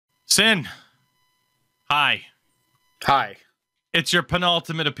Sin, hi. Hi. It's your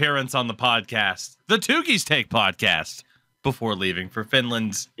penultimate appearance on the podcast, the Tougies Take podcast, before leaving for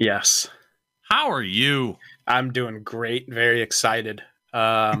Finland. Yes. How are you? I'm doing great. Very excited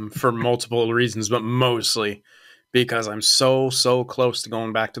for multiple reasons, but mostly because I'm so close to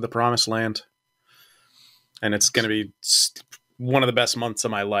going back to the promised land. And it's going to be one of the best months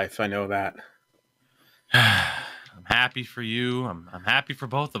of my life. I know that. I'm happy for you. I'm happy for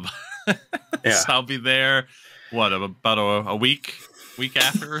both of us. Yeah. I'll be there, about a week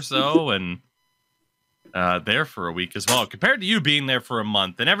after or so, and there for a week as well, compared to you being there for a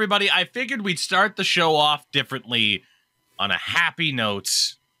month. And everybody, I figured we'd start the show off differently on a happy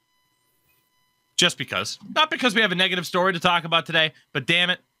note. Just because. Not because we have a negative story to talk about today, but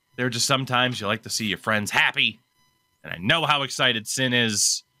damn it, there are just sometimes you like to see your friends happy. And I know how excited Sin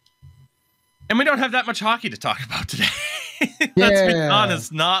is. And we don't have that much hockey to talk about today. Let's be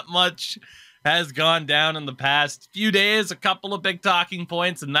honest, not much has gone down in the past few days. A couple of big talking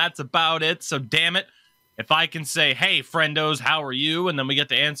points, and that's about it. So damn it, if I can say, hey, friendos, how are you? And then we get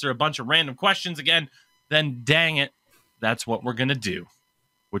to answer a bunch of random questions again, then dang it, that's what we're going to do.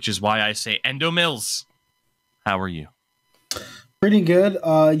 Which is why I say, Endo Mills, how are you? Pretty good.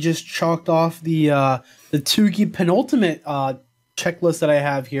 Just chalked off the Tougie penultimate checklist that I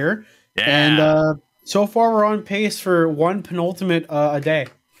have here. Yeah. And so far we're on pace for one penultimate a day.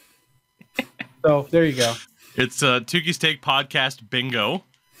 So there you go. It's Tougie's Take podcast bingo.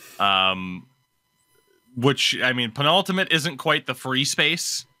 Which, I mean, penultimate isn't quite the free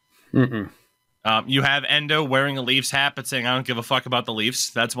space. Mm-mm. You have Endo wearing a Leafs hat, but saying, I don't give a fuck about the Leafs.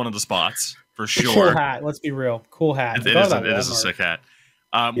 That's one of the spots, for sure. Cool hat. Let's be real. Cool hat. It is a sick hat.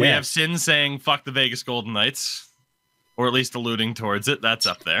 We have Sin saying, fuck the Vegas Golden Knights. Or at least alluding towards it. That's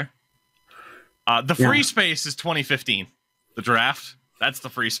up there. The free space is 2015. The draft. That's the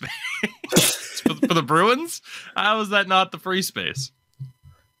free space. for the Bruins? How is that not the free space?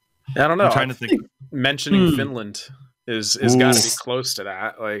 I don't know. I'm trying to think. Mentioning Finland is got to be close to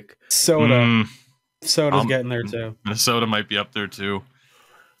that. Like Soda's getting there too. Minnesota might be up there too.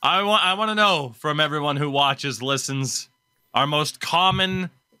 I want to know from everyone who watches, listens, our most common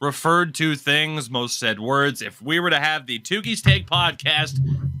referred to things, most said words. If we were to have the Tougies Take podcast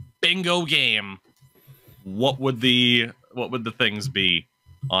bingo game, what would the things be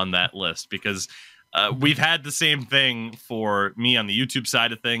on that list? Because we've had the same thing for me on the YouTube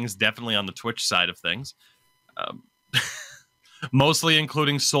side of things, definitely on the Twitch side of things. Mostly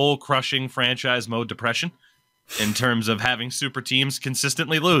including soul-crushing franchise mode depression in terms of having super teams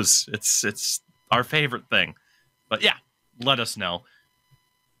consistently lose. It's our favorite thing. But yeah, let us know.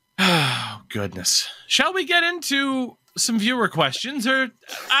 Oh, goodness. Shall we get into some viewer questions? Or,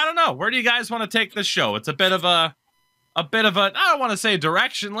 I don't know, where do you guys want to take this show? It's a bit of a I don't want to say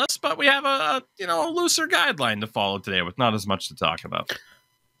directionless, but we have a looser guideline to follow today with not as much to talk about.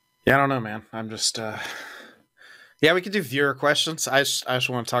 Yeah, I don't know, man. I'm just yeah, we could do viewer questions. I just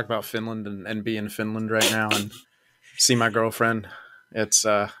want to talk about Finland and be in Finland right now and see my girlfriend. It's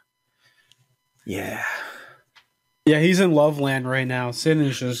yeah. Yeah, he's in love land right now. Sin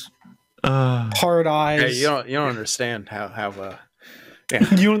is just hard eyes. Hey, you don't understand how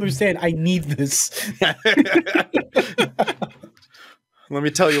yeah. You don't understand. I need this. Let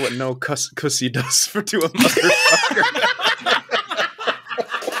me tell you what no cussy does for to a motherfucker.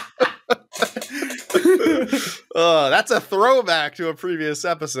 That's a throwback to a previous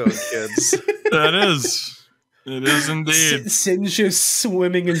episode, kids. That is. It is indeed. Sin's just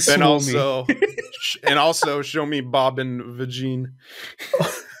swimming and swimming. And also show me Bob and Vagine.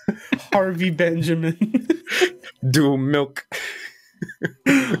 Harvey Benjamin. Do milk.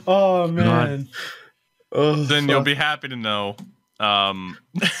 Oh, man. Then you'll be happy to know.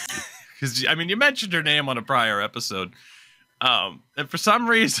 Because, I mean, you mentioned her name on a prior episode. And for some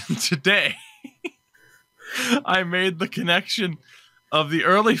reason today, I made the connection of the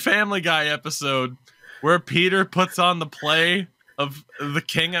early Family Guy episode where Peter puts on the play of The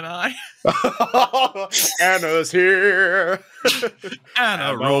King and I. Anna's here.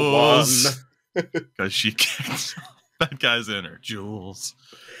 Anna rules. Because she kicked that guy's in her. Jules.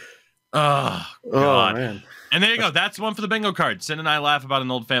 Oh, God. Man. And there you go. That's one for the bingo card. Sin and I laugh about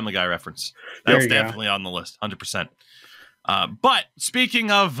an old Family Guy reference. That's definitely on the list. 100%. But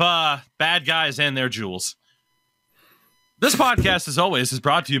speaking of bad guys and their jewels, this podcast, as always, is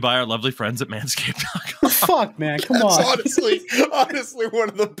brought to you by our lovely friends at Manscaped.com. Fuck, man. Come on. Honestly, one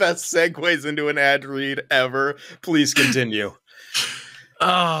of the best segues into an ad read ever. Please continue.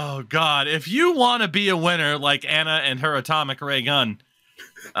 Oh, God. If you want to be a winner like Anna and her atomic ray gun,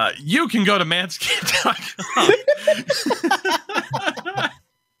 you can go to Manscaped.com.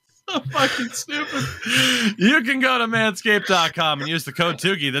 fucking stupid. You can go to manscaped.com and use the code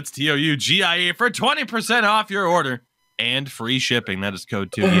Tougie, that's Tougie, for 20% off your order and free shipping. That is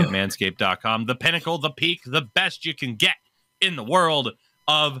code Tougie at manscaped.com. The pinnacle, the peak, the best you can get in the world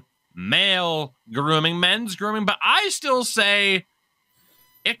of male grooming, men's grooming. But I still say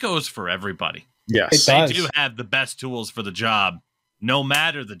it goes for everybody. Yes. They do have the best tools for the job, no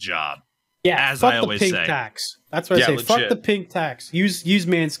matter the job. Yeah, as I always the pink say. Tax. That's what I say. Legit. Fuck the pink tax. Use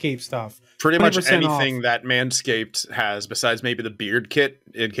Manscaped stuff. Pretty much 20% anything off. that Manscaped has, besides maybe the beard kit,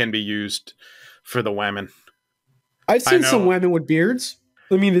 it can be used for the women. I've seen know. some women with beards.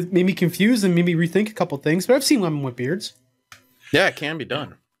 I mean, it made me confused and made me rethink a couple things, but I've seen women with beards. Yeah, it can be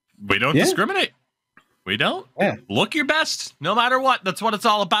done. We don't discriminate. We don't. Yeah. Look your best, no matter what. That's what it's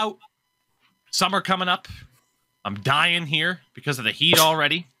all about. Summer coming up. I'm dying here because of the heat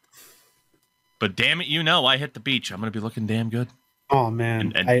already. But damn it, I hit the beach. I'm going to be looking damn good. Oh,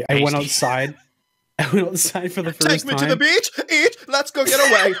 man. And I went tasty. outside. I went outside for the first Take me time. to the beach, eat, let's go get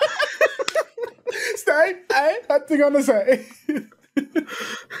away. Stay. I have to go to say.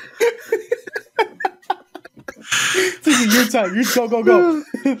 Your time. You go.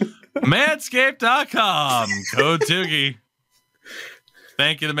 Manscaped.com. Code Tougie.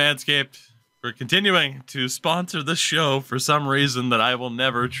 Thank you to Manscaped for continuing to sponsor this show for some reason that I will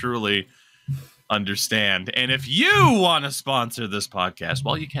never truly understand. And if you want to sponsor this podcast,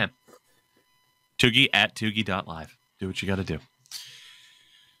 well, you can. Tougie at Tougie.live. Do what you got to do.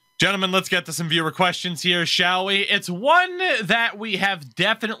 Gentlemen, let's get to some viewer questions here, shall we? It's one that we have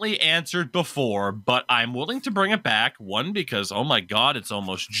definitely answered before, but I'm willing to bring it back. One, because, oh my God, it's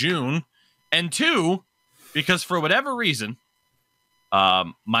almost June. And two, because for whatever reason,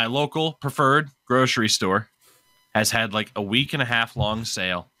 my local preferred grocery store has had like a week and a half long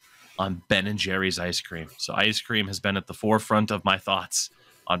sale on Ben & Jerry's ice cream. So ice cream has been at the forefront of my thoughts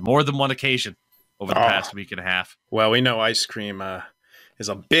on more than one occasion over the past week and a half. Well, we know ice cream is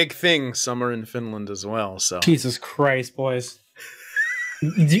a big thing summer in Finland as well. So Jesus Christ, boys. Are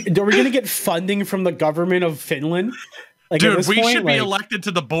we going to get funding from the government of Finland? Like, dude, we should be elected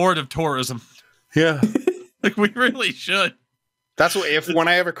to the board of tourism. Yeah. Like, we really should. That's what, when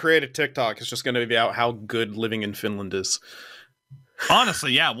I ever create a TikTok, it's just going to be out how good living in Finland is.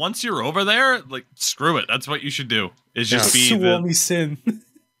 Honestly, yeah. Once you're over there, like, screw it. That's what you should do. Is just be Suomi sin.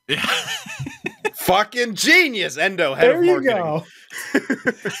 Yeah. Fucking genius, Endo, head There of you marketing. go.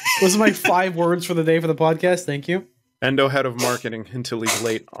 Those are my 5 words for the day for the podcast. Thank you. Endo, head of marketing, until he's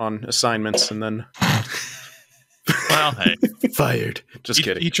late on assignments, and then Well, hey, fired. Just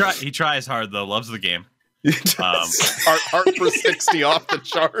kidding. He tries hard though. Loves the game. Art for 60 off the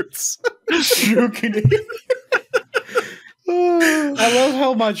charts. I love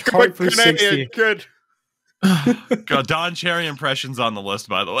how much heart for 60. Good. Got Don Cherry impressions on the list,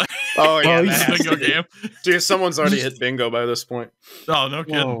 by the way. Oh yeah, Oh, that has Bingo to be. game. Dude, someone's already hit bingo by this point. Oh, no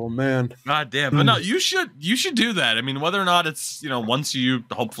kidding. Oh man. God damn. But no, you should do that. I mean, whether or not it's, once you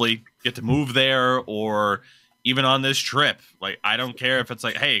hopefully get to move there or even on this trip, like, I don't care if it's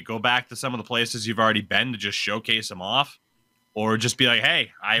like, hey, go back to some of the places you've already been to just showcase them off, or just be like,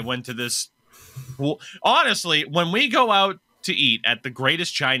 hey, I went to this. Well, honestly, when we go out to eat at the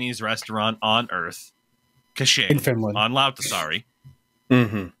greatest Chinese restaurant on earth, Kashing, In Finland. on Lautassaari,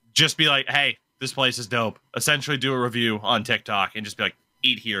 just be like, hey, this place is dope. Essentially do a review on TikTok and just be like,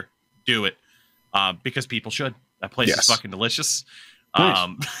 eat here, do it. Because people should. That place is fucking delicious. Nice.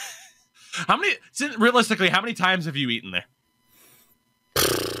 Realistically, how many times have you eaten there?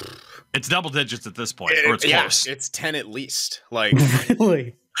 It's double digits at this point, or it's close. It's 10 at least. Like,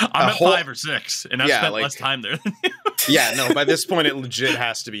 Really? I'm at 5 or 6, and I've spent less time there than you. yeah, no, by this point, it legit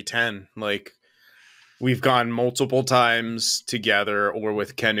has to be 10. Like, we've gone multiple times together or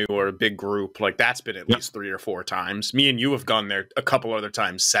with Kenu or a big group. Like, that's been at least 3 or 4 times. Me and you have gone there a couple other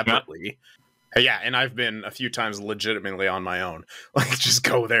times separately. Yeah, and I've been a few times legitimately on my own. Like, just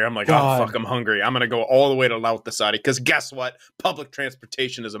go there. I'm like, oh, fuck, I'm hungry. I'm going to go all the way to Lautassaari, because guess what? Public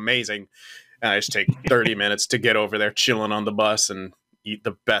transportation is amazing. And I just take 30 minutes to get over there, chilling on the bus, and eat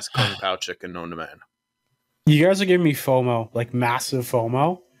the best kung pao chicken known to man. You guys are giving me FOMO, like massive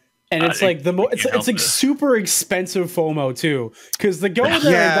FOMO. And it's like it's like super expensive FOMO too, because the go there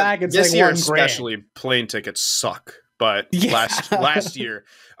and back, it's this like year $1,000. especially plane tickets suck. But last year,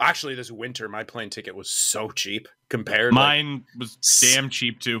 actually this winter, my plane ticket was so cheap compared. Mine was damn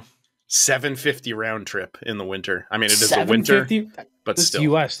cheap too. $750 round trip in the winter. I mean, it is a winter, but That's still,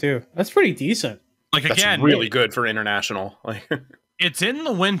 US too. That's pretty decent. Like, that's again, really good for international. Like, it's in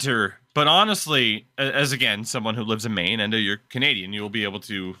the winter, but honestly, as again someone who lives in Maine and you're Canadian, you will be able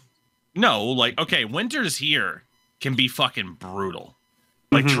to know, like, okay, winters here can be fucking brutal.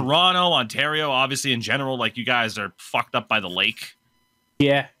 Like Toronto, Ontario, obviously in general, like you guys are fucked up by the lake.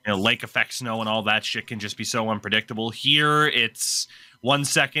 Yeah. You know, lake effect snow and all that shit can just be so unpredictable. Here, it's 1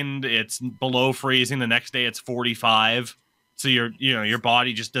 second it's below freezing, the next day it's 45. So your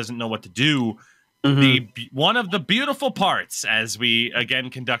body just doesn't know what to do. One of the beautiful parts, as we again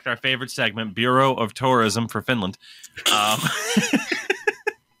conduct our favorite segment, Bureau of Tourism for Finland.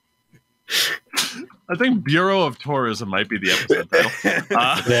 I think Bureau of Tourism might be the episode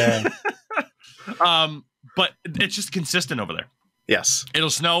title. But it's just consistent over there. Yes. It'll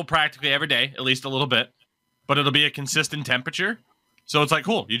snow practically every day, at least a little bit, but it'll be a consistent temperature. So it's like,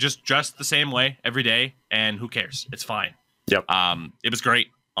 cool. You just dress the same way every day, and who cares? It's fine. Yep. It was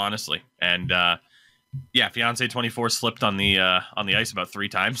great, honestly. And yeah, fiance 24 slipped on the ice about 3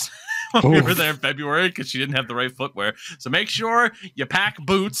 times when we were there in February because she didn't have the right footwear. So make sure you pack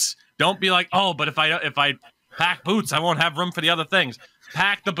boots. Don't be like, oh, but if I pack boots, I won't have room for the other things.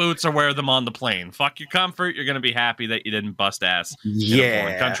 Pack the boots or wear them on the plane. Fuck your comfort. You're going to be happy that you didn't bust ass in a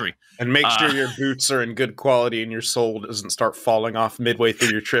foreign country. And make sure your boots are in good quality and your sole doesn't start falling off midway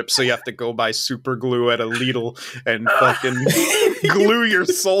through your trip. So you have to go buy super glue at a Lidl and fucking glue your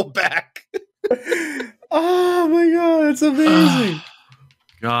sole back. Oh my god, it's amazing.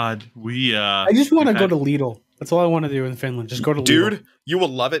 God, I just want to go to Lidl. That's all I want to do in Finland. Just go to Lidl. Dude, you will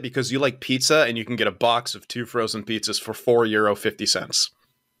love it because you like pizza and you can get a box of 2 frozen pizzas for €4.50.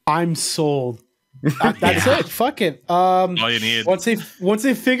 I'm sold. That's it. Fuck it. All you need. Once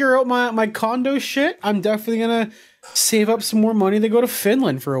they figure out my condo shit, I'm definitely gonna save up some more money to go to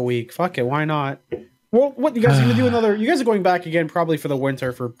Finland for a week. Fuck it. Why not? Well, what you guys are gonna do another? You guys are going back again probably for the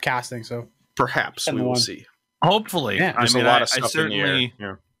winter for casting. So perhaps we will see. Hopefully, yeah. There's a lot of stuff in the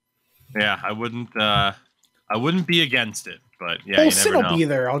air. Yeah, I wouldn't be against it, but yeah, you never know. I'll be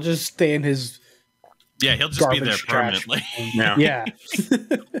there. I'll just stay in his. Yeah, he'll just be there permanently. Yeah.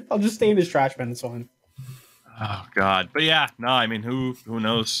 I'll just stay in his trash bin. It's fine. Oh God, but yeah, no. I mean, who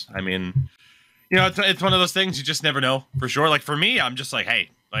knows? I mean, you know, it's one of those things you just never know for sure. Like for me, I'm just like, hey,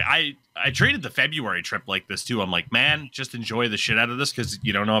 like I treated the February trip like this too. I'm like, man, just enjoy the shit out of this because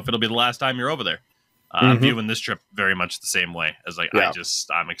you don't know if it'll be the last time you're over there. I'm viewing this trip very much the same way as like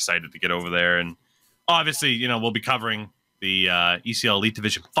I'm excited to get over there, and obviously, you know, we'll be covering the ECL Elite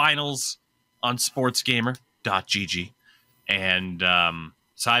Division Finals on sportsgamer.gg. And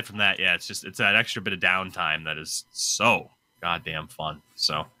aside from that, yeah, it's that extra bit of downtime that is so goddamn fun.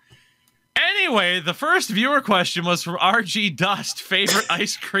 So anyway, the first viewer question was from RG Dust. Favorite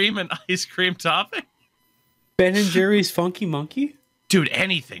ice cream and ice cream topping? Ben and Jerry's Funky Monkey? Dude,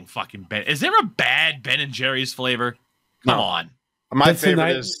 anything fucking Ben. Is there a bad Ben and Jerry's flavor? Come on. My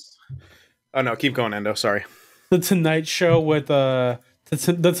favorite is... Oh, no, keep going, Endo. Sorry. The Tonight Show with the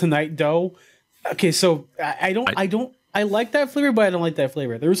Tonight Dough. Okay, so I like that flavor, but I don't like that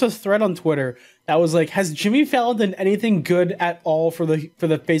flavor. There was a thread on Twitter that was like, has Jimmy Fallon done anything good at all for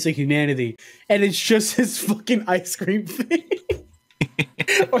the face of humanity? And it's just his fucking ice cream thing.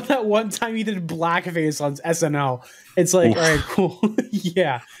 Or that one time he did blackface on SNL. It's like, all right, cool.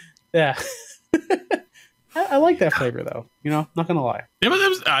 yeah. I like that flavor though. You know, not gonna lie. Yeah, but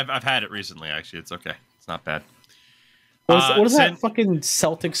I've had it recently. Actually, it's okay. It's not bad. What is that fucking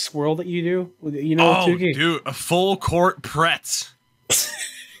Celtic swirl that you do? You know, Tougie? Dude, a full court pretz.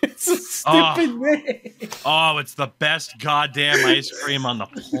 It's a stupid name. Oh, it's the best goddamn ice cream on the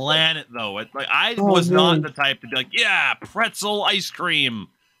planet, though. I was not the type to be like, yeah, pretzel ice cream.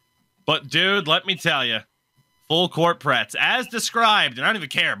 But, dude, let me tell you, full court pretz, as described, and I don't even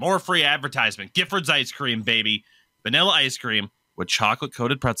care, more free advertisement. Gifford's ice cream, baby. Vanilla ice cream with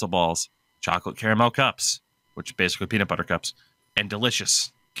chocolate-coated pretzel balls, chocolate caramel cups, which are basically peanut butter cups, and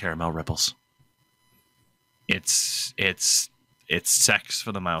delicious caramel ripples. It's sex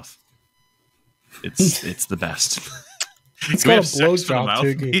for the mouth. It's the best. It's got a blowjob,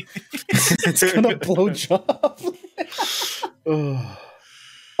 Tougie. It's got a blowjob.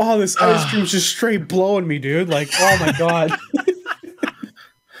 Oh, this ice cream's just straight blowing me, dude. Like, oh my god.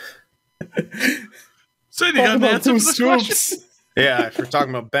 So you got an answer for this question? Yeah, if we're talking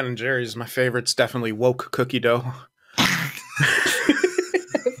about Ben and Jerry's, my favorite's definitely woke cookie dough.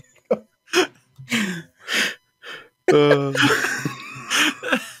 Is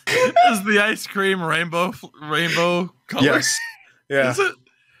the ice cream rainbow color? Yes. Yeah. Is it?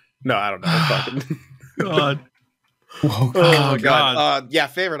 No, I don't know. God. Whoa. Oh my god. Yeah,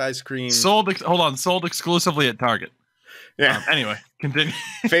 favorite ice cream. Sold exclusively at Target. Yeah. Anyway, continue.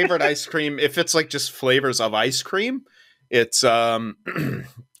 Favorite ice cream, if it's like just flavors of ice cream, it's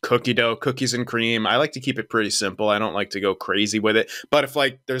cookie dough, cookies and cream. I like to keep it pretty simple. I don't like to go crazy with it. But if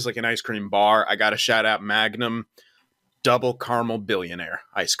like there's like an ice cream bar, I gotta shout out Magnum. double caramel billionaire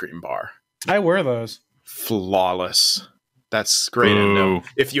ice cream bar. I wear those. Flawless. That's great. Ooh.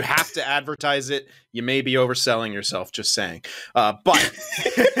 If you have to advertise it, you may be overselling yourself. Just saying. But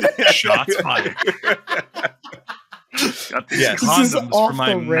Shots fired. Got these Yes. This is condoms off for my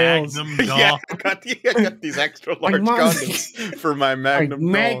the rails. Magnum dog. yeah, I got these extra large Mom- condoms for my Magnum.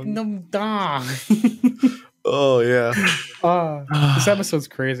 dog. Magnum dog. Oh yeah. This episode's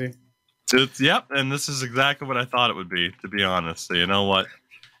crazy. Yep, and this is exactly what I thought it would be, to be honest. So you know what?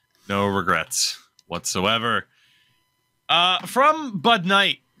 No regrets whatsoever. From Bud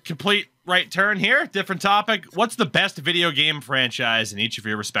Knight, complete right turn here. Different topic. What's the best video game franchise in each of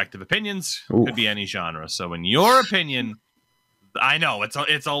your respective opinions? Ooh. Could be any genre. So in your opinion, I know it's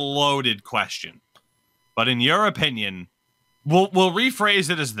a loaded question, but in your opinion, we'll rephrase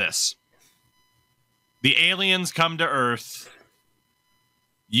it as this: the aliens come to Earth.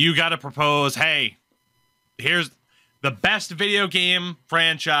 You got to propose, hey, here's the best video game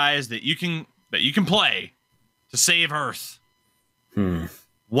franchise that you can play to save Earth.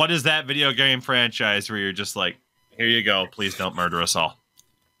 What is that video game franchise where you're just like, here you go, please don't murder us all?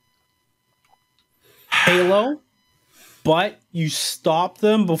 Halo, but you stop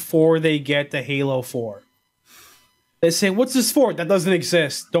them before they get to Halo 4. They say, what's this for? That doesn't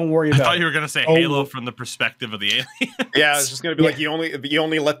exist. Don't worry I about thought it. you were gonna say Oh, Halo from the perspective of the alien. Yeah, I was just gonna be like, you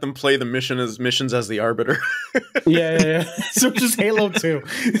only let them play the missions as the arbiter. Yeah. So just Halo 2.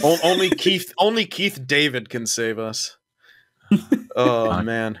 only Keith David can save us. Oh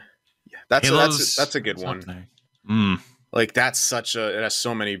man, that's a good one. Like it has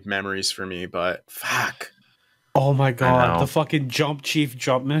so many memories for me. But fuck. Oh my god, the fucking Chief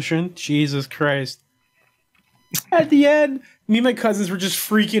Jump mission. Jesus Christ. At the end, me and my cousins were just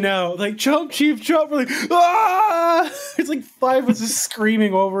freaking out. Like, Jump, Chief, jump. We're like, ah! It's like 5 of us just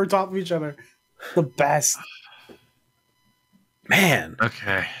screaming over top of each other. The best. Man.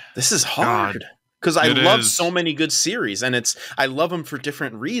 Okay. This is hard. Because I love so many good series, and I love them for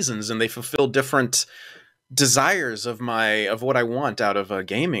different reasons, and they fulfill different desires of what I want out of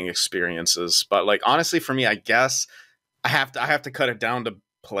gaming experiences. But like honestly, for me, I guess I have to cut it down to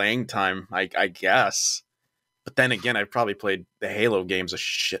playing time. I guess. But then again, I've probably played the Halo games a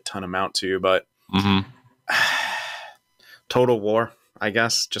shit ton amount too. But Total War, I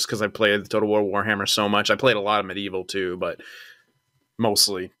guess, just because I played Total War Warhammer so much. I played a lot of Medieval too, but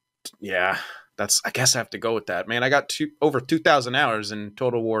mostly, yeah. I guess I have to go with that, man. I got over 2,000 hours in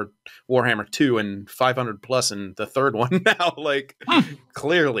Total War Warhammer 2 and 500 plus in the third one now. Like,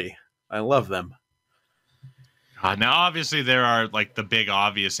 clearly, I love them. Now, obviously, there are like the big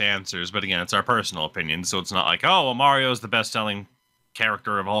obvious answers, but again, it's our personal opinion, so it's not like, oh, well, Mario's the best-selling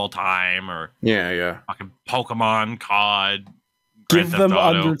character of all time, or fucking Pokemon, COD, Give Grand them Theft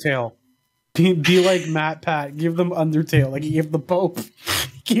Auto. Undertale. Be like Matt Pat. Give them Undertale. Like you give the Pope.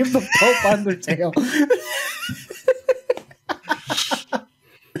 Give the Pope Undertale.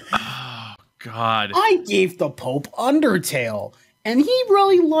 Oh God! I gave the Pope Undertale, and he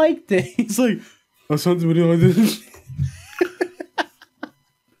really liked it. He's like, that sounds really like this.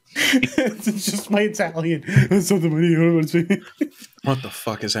 It's just my Italian. That's something What the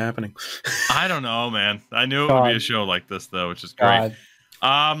fuck is happening? I don't know, man. I knew it would be a show like this, though, which is great.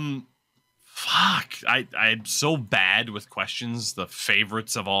 Fuck. I'm so bad with questions. The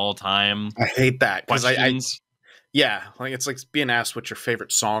favorites of all time. I hate that because Questions. like it's like being asked what's your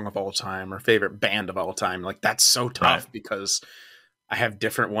favorite song of all time or favorite band of all time. Like that's so tough because I have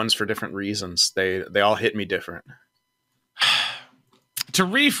different ones for different reasons. They all hit me different. To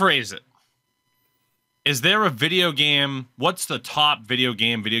rephrase it, is there a video game? What's the top video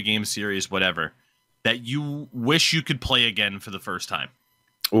game series, whatever, that you wish you could play again for the first time?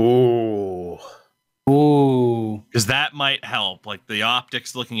 Ooh. Because that might help. Like the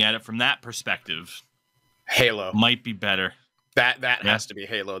optics, looking at it from that perspective, Halo might be better. That has to be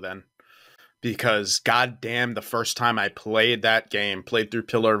Halo then, because goddamn, the first time I played that game, played through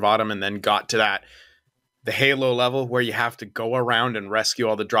Pillar of Autumn, and then got to the Halo level where you have to go around and rescue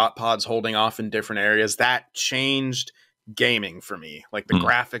all the drop pods holding off in different areas. That changed gaming for me. Like the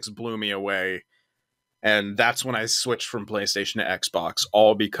graphics blew me away. And that's when I switched from PlayStation to Xbox,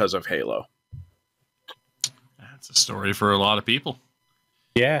 all because of Halo. That's a story for a lot of people.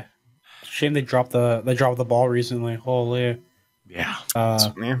 Yeah. Shame they dropped the ball recently. Holy. Yeah.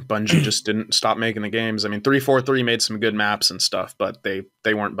 Bungie just didn't stop making the games. I mean, 343 made some good maps and stuff, but they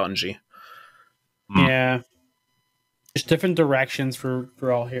weren't Bungie. Yeah, just different directions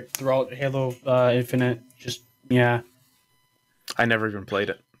throughout Halo Infinite. Just I never even played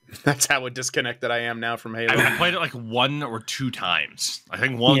it. That's how disconnected I am now from Halo. I played it like 1 or 2 times. I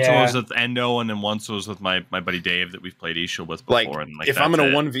think once was with Endo, and then once was with my buddy Dave that we've played Isha with before. Like, and like if I'm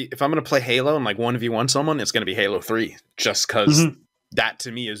gonna play Halo and like 1v1 someone, it's gonna be Halo 3, just because that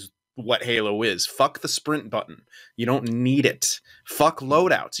to me is what Halo is. Fuck the sprint button. You don't need it. Fuck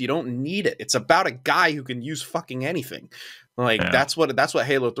loadouts. You don't need it. It's about a guy who can use fucking anything. Like that's what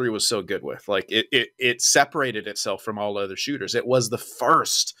Halo 3 was so good with. Like it separated itself from all other shooters. It was the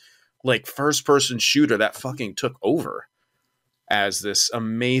first person shooter that fucking took over as this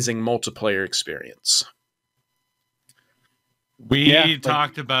amazing multiplayer experience. We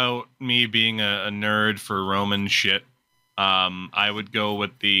talked about me being a nerd for Roman shit. I would go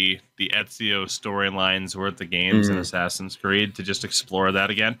with the Ezio storylines worth the games in Assassin's Creed to just explore that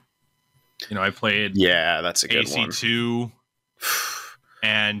again. You know, I played that's a good AC2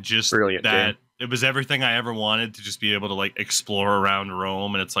 and just brilliant that game. It was everything I ever wanted to just be able to like explore around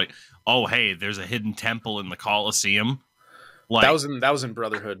Rome. And it's like, oh, hey, there's a hidden temple in the Colosseum. Like, that was in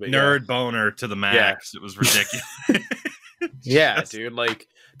Brotherhood, but nerd boner to the max. It was ridiculous. Dude, like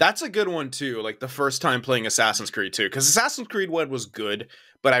that's a good one too. Like the first time playing Assassin's Creed 2, because Assassin's Creed 1 was good,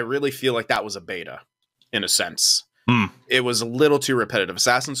 but I really feel like that was a beta in a sense. It was a little too repetitive.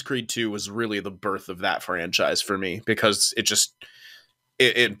 Assassin's Creed 2 was really the birth of that franchise for me, because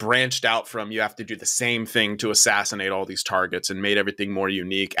it branched out from you have to do the same thing to assassinate all these targets and made everything more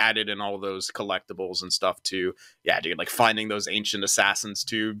unique, added in all those collectibles and stuff too. Yeah, dude, like finding those ancient assassin's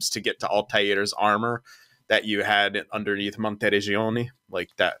tubes to get to Altair's armor that you had underneath Monteregione, like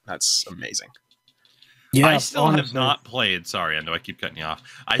that's amazing. Yeah, I still have not played. Sorry, Endo, I keep cutting you off.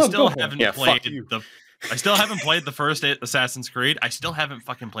 I still haven't played the first Assassin's Creed. I still haven't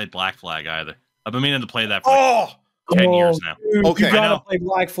fucking played Black Flag either. I've been meaning to play that for 10 years now. Dude, okay, you gotta play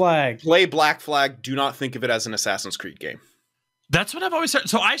Black Flag. Play Black Flag. Do not think of it as an Assassin's Creed game. That's what I've always said.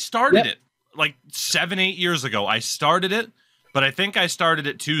 So I started it like 7-8 years ago. I started it, but I think I started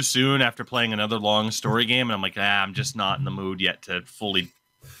it too soon after playing another long story game, and I'm like, I'm just not in the mood yet to fully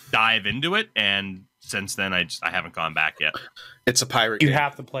dive into it. And since then, I haven't gone back yet. It's a pirate game. You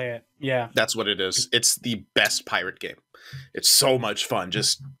have to play it. Yeah. That's what it is. It's the best pirate game. It's so much fun.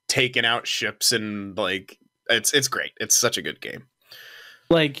 Just taking out ships and like it's great. It's such a good game.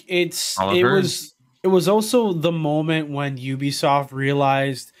 Like it was also the moment when Ubisoft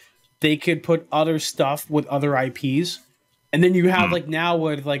realized they could put other stuff with other IPs. And then you have like now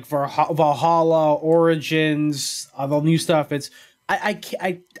with like Valhalla, Origins, the new stuff. It's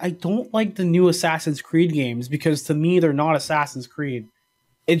I don't like the new Assassin's Creed games because to me they're not Assassin's Creed.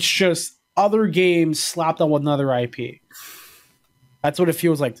 It's just other games slapped on with another IP. That's what it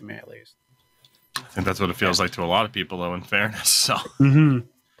feels like to me, at least. I think that's what it feels like to a lot of people, though. In fairness, so.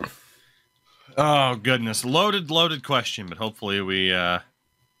 Oh goodness, loaded question, but hopefully we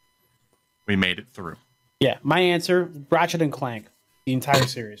made it through. Yeah, my answer: Ratchet and Clank, the entire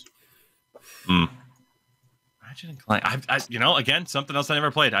series. Ratchet and Clank. Again, something else I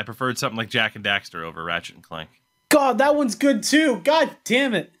never played. I preferred something like Jack and Daxter over Ratchet and Clank. God, that one's good too. God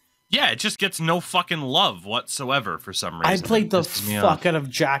damn it. Yeah, it just gets no fucking love whatsoever for some reason. I played the fuck out of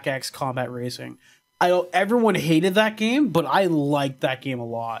Jack X Combat Racing. Everyone hated that game, but I liked that game a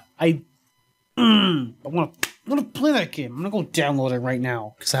lot. I want to play that game. I'm gonna go download it right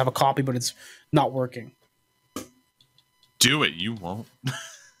now because I have a copy, but it's not working. Do it. You won't.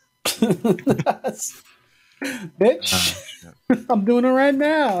 Bitch, I'm doing it right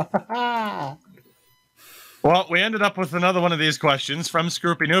now. Well, we ended up with another one of these questions from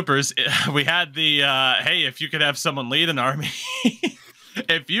Scroopy Noopers. We had the, hey, if you could have someone lead an army,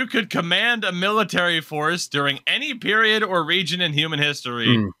 if you could command a military force during any period or region in human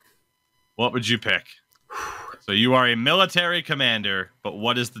history, what would you pick? So you are a military commander, but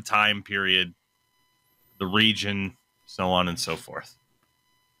what is the time period, the region, so on and so forth?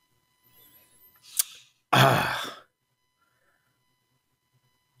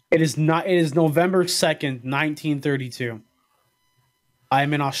 It is November 2nd, 1932.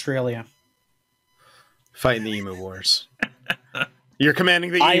 I'm in Australia. Fighting the Emu Wars. You're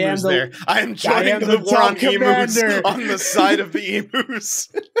commanding the emus there. I am joining the war on emus on the side of the emus.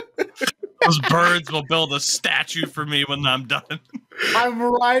 Those birds will build a statue for me when I'm done. I'm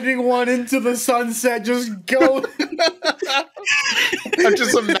riding one into the sunset, just go. I'm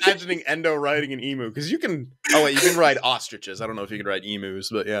just imagining Endo riding an emu because you can. Oh wait, you can ride ostriches. I don't know if you can ride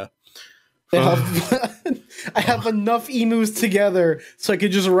emus, but yeah. I have enough emus together so I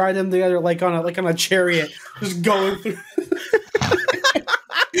could just ride them together like on a chariot, just going through.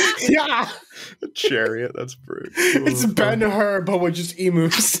 Yeah, a chariot. That's brutal. It's Ben-Hur, but with just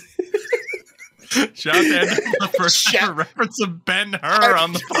emus. Shout out to Endo for the first ever reference of Ben-Hur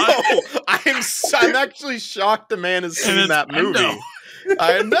on the podcast. I'm actually shocked the man has seen that movie. Endo.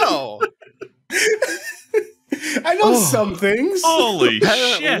 I know. I know some things. Holy shit!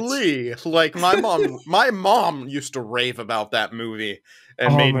 Apparently, like my mom used to rave about that movie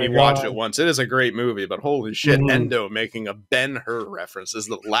and made me watch it once. It is a great movie, but holy shit, Endo making a Ben-Hur reference is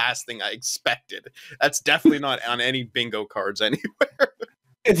the last thing I expected. That's definitely not on any bingo cards anywhere.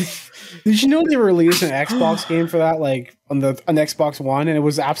 Did you know they released an Xbox game for that, like on Xbox One, and it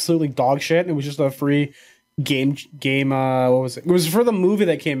was absolutely dog shit. It was just a free game. What was it? It was for the movie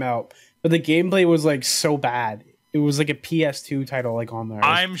that came out, but the gameplay was like so bad. It was like a PS2 title, like on there.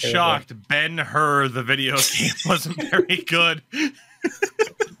 I'm shocked. Ben-Hur, the video game, wasn't very good.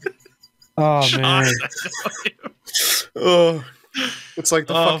 Oh man! Oh, it's like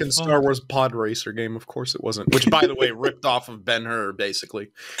the fucking Star Wars Pod Racer game. Of course it wasn't. Which, by the way, ripped off of Ben-Hur,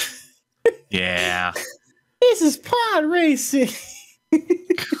 basically. Yeah. This is pod racing.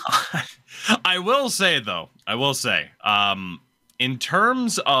 I will say, though, in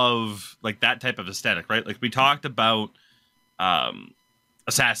terms of like that type of aesthetic, right? Like we talked about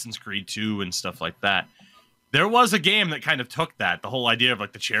Assassin's Creed 2 and stuff like that. There was a game that kind of took that, the whole idea of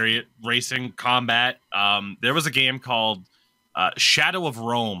like the chariot racing combat. There was a game called Shadow of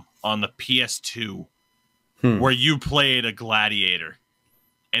Rome on the PS2 where you played a gladiator.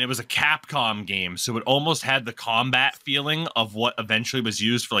 And it was a Capcom game, so it almost had the combat feeling of what eventually was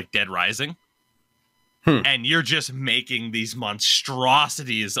used for like Dead Rising. And you're just making these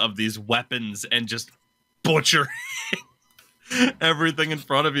monstrosities of these weapons and just butchering everything in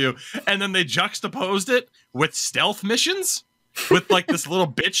front of you. And then they juxtaposed it with stealth missions with like this little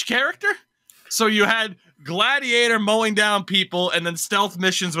bitch character. So you had gladiator mowing down people and then stealth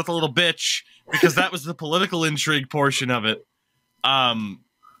missions with a little bitch because that was the political intrigue portion of it.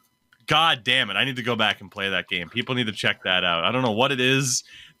 God damn it. I need to go back and play that game. People need to check that out. I don't know what it is.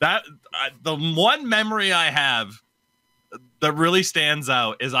 That the one memory I have that really stands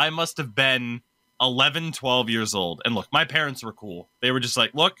out is I must have been 11, 12 years old. And look, my parents were cool. They were just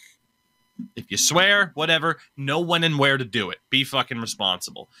like, look, if you swear, whatever, know when and where to do it. Be fucking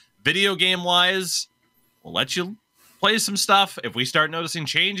responsible. Video game wise, we'll let you play some stuff. If we start noticing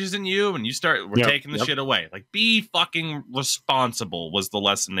changes in you and we're taking the shit away. Like, be fucking responsible was the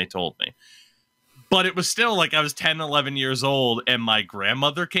lesson they told me. But it was still like I was 10, 11 years old and my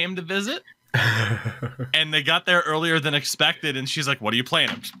grandmother came to visit. And they got there earlier than expected, and she's like, "What are you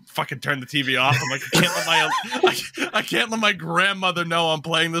playing?" I'm fucking turn the TV off. I'm like, I can't let my grandmother know I'm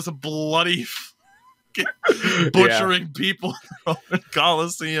playing this bloody butchering people in the Roman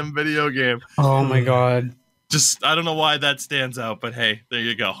Coliseum video game. Oh my god! Just I don't know why that stands out, but hey, there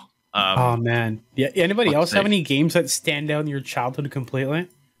you go. Oh man, yeah. Anybody else have any games that stand out in your childhood completely?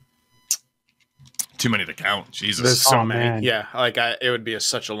 Too many to count. Jesus. There's so many. Man. Yeah, like it would be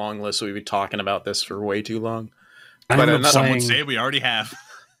such a long list. We'd be talking about this for way too long. But some would say we already have.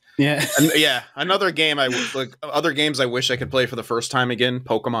 Yeah. And, yeah, another game other games I wish I could play for the first time again,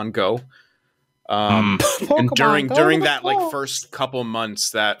 Pokemon Go. And during that like first couple months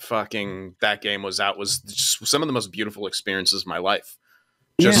that game was out was just some of the most beautiful experiences of my life.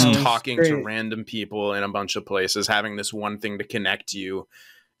 Just talking to random people in a bunch of places, having this one thing to connect you.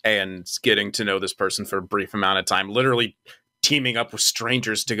 And getting to know this person for a brief amount of time, literally teaming up with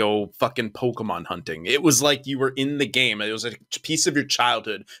strangers to go fucking Pokemon hunting. It was like you were in the game. It was a piece of your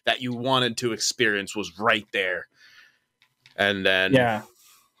childhood that you wanted to experience was right there. And then, it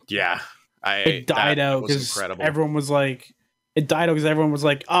died out because everyone was like,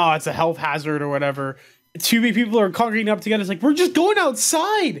 oh, it's a health hazard or whatever. Too many people are congregating up together. It's like, we're just going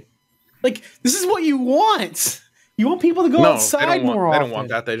outside. Like, this is what you want. You want people to go outside more often. They don't want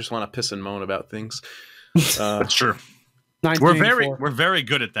that. They just want to piss and moan about things. That's true. We're very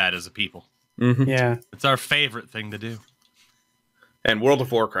good at that as a people. Mm-hmm. Yeah. It's our favorite thing to do. And World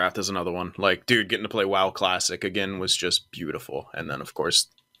of Warcraft is another one. Like, dude, getting to play WoW Classic again was just beautiful. And then, of course,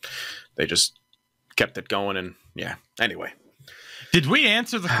 they just kept it going. And yeah, anyway. Did we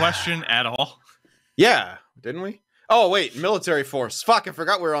answer the question at all? Yeah, didn't we? Oh, wait, military force. Fuck, I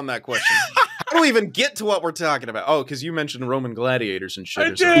forgot we were on that question. How do we even get to what we're talking about? Oh, because you mentioned Roman gladiators and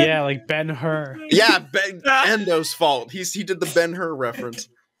shit. Yeah, like Ben-Hur. Yeah, Endo's fault. He did the Ben-Hur reference.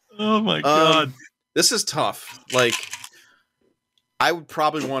 Oh my god. This is tough. Like, I would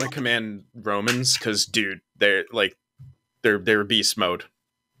probably want to command Romans because, dude, they're beast mode.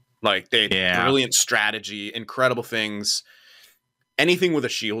 Like, brilliant strategy, incredible things. Anything with a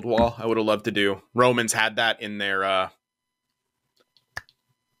shield wall, I would have loved to do. Romans had that in their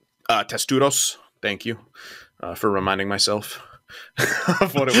testudos. Thank you for reminding myself.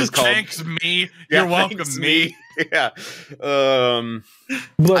 of what it was called. Thanks, me. You're welcome, thanks, me. Yeah. I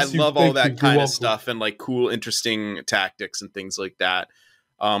love all that kind of stuff and like cool, interesting tactics and things like that.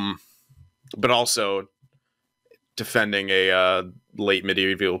 But also defending a late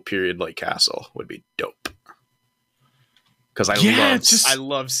medieval period like castle would be dope. Because I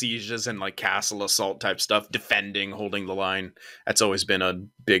love sieges and like castle assault type stuff, defending, holding the line. That's always been a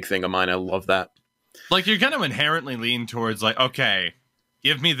big thing of mine. I love that. Like, you're going to inherently lean towards like, okay,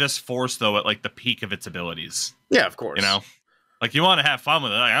 give me this force though at like the peak of its abilities. Yeah, of course. You know, like you want to have fun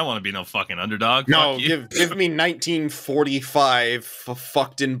with it. Like, I don't want to be no fucking underdog. No, give me 1945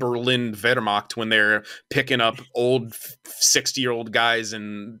 fucked in Berlin Wehrmacht when they're picking up old 60-year-old guys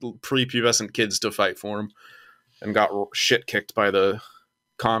and prepubescent kids to fight for them. And got shit kicked by the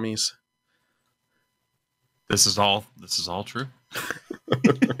commies. This is all true.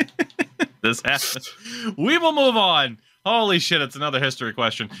 This happened. We will move on. Holy shit, it's another history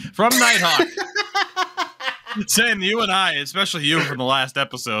question. From Nighthawk. Saying you and I, especially you from the last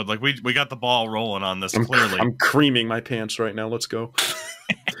episode, like we got the ball rolling on this clearly. I'm creaming my pants right now. Let's go.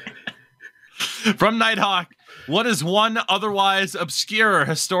 From Nighthawk. What is one otherwise obscure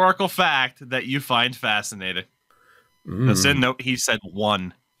historical fact that you find fascinating? That's in note. He said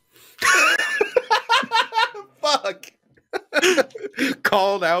one. Fuck.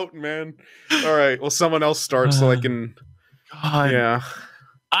 Called out, man. All right. Well, someone else start so I can. God. Yeah.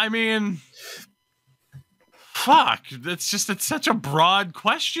 I mean, fuck. It's such a broad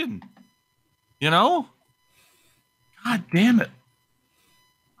question. You know? God damn it.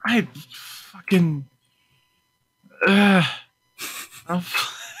 I fucking.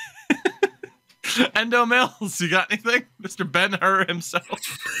 Endo Mills, you got anything? Mr. Ben-Hur himself.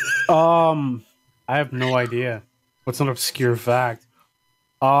 I have no idea. What's an obscure fact?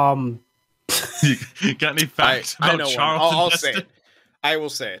 You got any facts I about know Charles? I'll say it. I will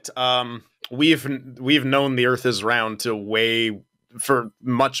say it. We've known the Earth is round for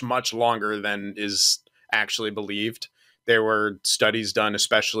much longer than is actually believed. There were studies done,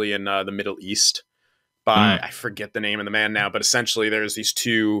 especially in the Middle East, by I forget the name of the man now, but essentially there's these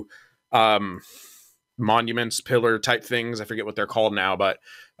two monuments, pillar type things. I forget what they're called now, but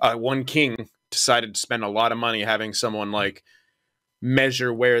one king decided to spend a lot of money having someone like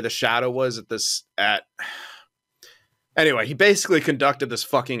measure where the shadow was anyway, he basically conducted this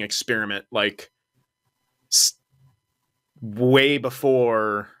fucking experiment like way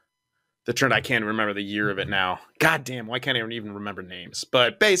before the trend. I can't remember the year of it now. God damn, why can't I even remember names?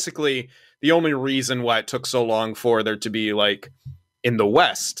 But basically the only reason why it took so long for there to be like in the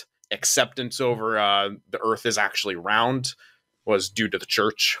West acceptance over the Earth is actually round was due to the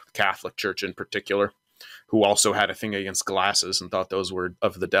church, Catholic Church in particular, who also had a thing against glasses and thought those were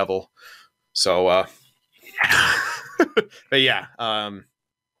of the devil. So, but yeah.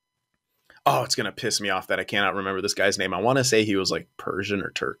 It's going to piss me off that I cannot remember this guy's name. I want to say he was like Persian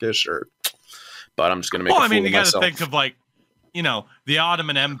or Turkish but I'm just going to make a fool of myself. You got to think of like, the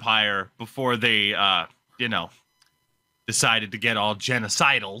Ottoman Empire before they, decided to get all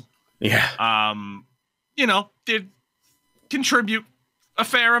genocidal. Yeah. Did contribute a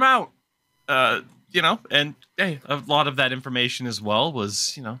fair amount, and hey, a lot of that information as well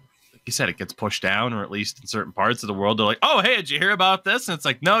was, like you said, it gets pushed down, or at least in certain parts of the world, they're like, oh, hey, did you hear about this? And it's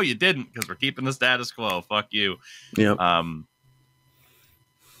like, no, you didn't, because we're keeping the status quo. Fuck you. Yep.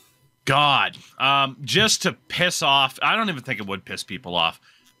 God, just to piss off, I don't even think it would piss people off.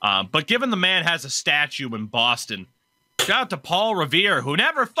 But given the man has a statue in Boston, shout out to Paul Revere, who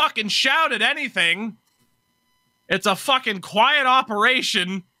never fucking shouted anything. It's a fucking quiet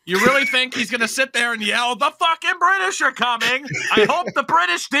operation. You really think he's going to sit there and yell, the fucking British are coming? I hope the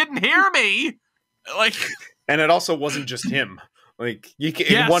British didn't hear me. Like, and it also wasn't just him. Like,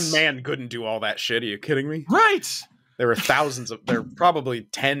 one man couldn't do all that shit. Are you kidding me? Right. There were there were probably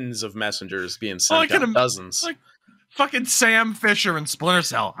tens of messengers being sent out, dozens. Like, fucking Sam Fisher and Splinter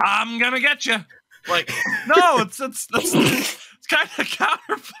Cell. I'm going to get you. Like, no, it's kind of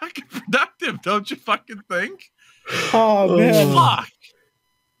counter fucking productive, don't you fucking think? Oh man, fuck.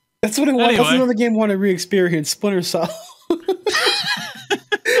 That's what it was. That's another game I want to re-experience. Splinter Cell.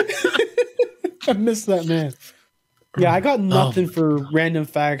 I miss that, man. Yeah, I got nothing for random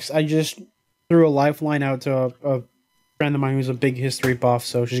facts. I just threw a lifeline out to a friend of mine who's a big history buff,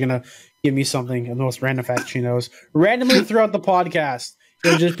 so she's gonna give me something, the most random fact she knows, randomly throughout the podcast.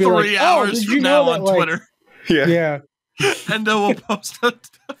 It'll just be 3 hours from now on Twitter. Yeah. And then we'll post a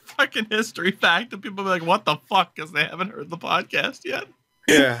fucking history fact, and people will be like, what the fuck? Because they haven't heard the podcast yet.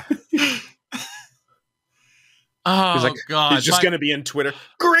 Yeah. Oh, God. He's just going to be in Twitter.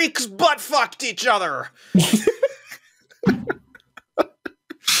 Greeks butt fucked each other.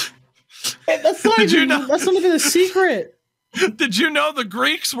 That's not Did you even, know- that's not even a secret. Did you know the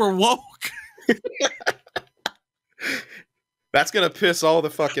Greeks were woke? That's gonna piss all the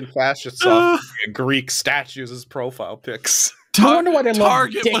fucking fascists off. Greek statues as profile pics. No wonder why they love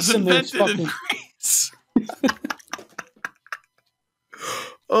Target dicks was in those invented in fucking- Greece.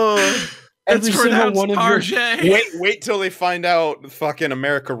 Oh, It's Every single pronounced one of your Target. wait till they find out fucking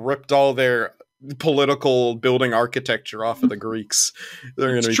America ripped all their political building architecture off of the Greeks. They're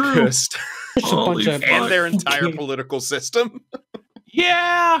gonna It's be true. pissed. Just a bunch Holy of- fuck. And their entire political system.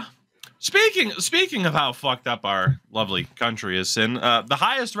 Yeah. Speaking of how fucked up our lovely country is, Sin, the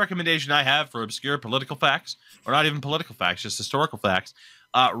highest recommendation I have for obscure political facts, or not even political facts, just historical facts,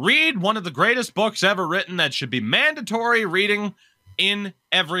 read one of the greatest books ever written that should be mandatory reading in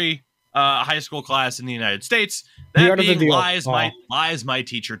every high school class in the United States. The That Art of the being Deal. lies my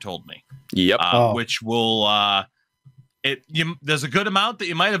teacher told me. Yep. Which will there's a good amount that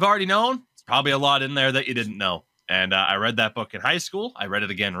you might have already known. There's probably a lot in there that you didn't know. And I read that book in high school. I read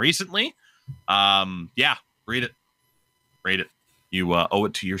it again recently. Yeah, read it. Read it. You owe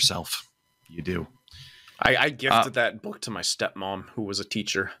it to yourself. You do. I gifted that book to my stepmom, who was a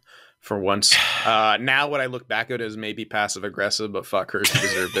teacher for once. Now what I look back at is maybe passive aggressive, but fuck her, she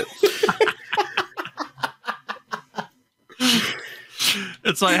deserved it.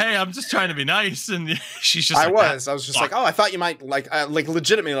 It's like, hey, I'm just trying to be nice, and she's just. I like, was just like, oh, I thought you might like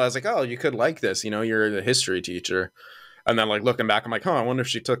legitimately. I was like, oh, you could like this, you know, you're the history teacher. And then like looking back, I'm like, oh, I wonder if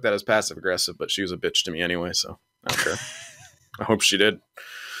she took that as passive aggressive, but she was a bitch to me anyway, so I don't care. I hope she did.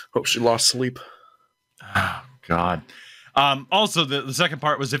 Hope she lost sleep. Oh, God. Also, the second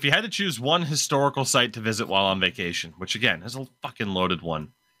part was if you had to choose one historical site to visit while on vacation, which again is a fucking loaded one.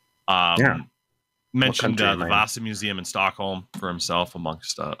 Mentioned country the am I in? Vasa Museum in Stockholm for himself,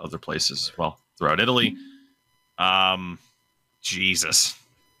 amongst other places as well throughout Italy. Jesus.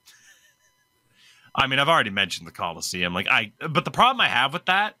 I mean, I've already mentioned the Colosseum. But the problem I have with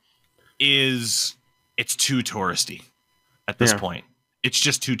that is it's too touristy at this point. It's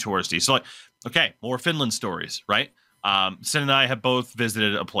just too touristy. So, like, okay, more Finland stories, right? Sin and I have both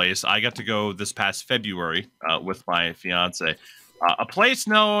visited a place. I got to go this past February with my fiance. A place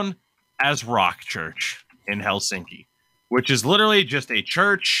known as Rock Church in Helsinki, which is literally just a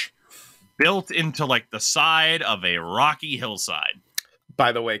church built into like the side of a rocky hillside.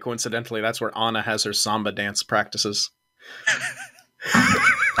 By the way, coincidentally, that's where Anna has her samba dance practices.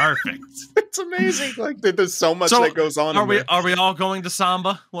 Perfect. It's amazing. Like there's so much that goes on. Are we all going to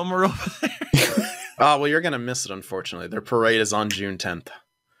samba when we're over there? Oh, well, you're gonna miss it, unfortunately. Their parade is on June 10th.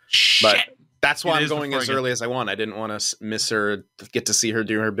 Shit. But that's why It I'm is going before as I get- early as I want. I didn't want to miss her, get to see her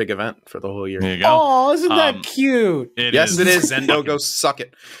do her big event for the whole year. There you go. Oh, isn't that cute? Yes, it is. Zendo, go suck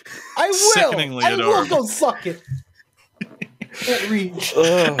it. I will. Sickeningly I will adorable. go suck it. Can't reach.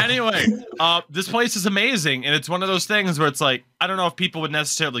 Anyway, this place is amazing, and it's one of those things where it's like, I don't know if people would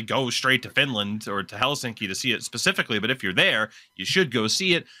necessarily go straight to Finland or to Helsinki to see it specifically, but if you're there, you should go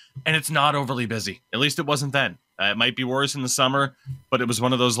see it, and it's not overly busy. At least it wasn't then. It might be worse in the summer, but it was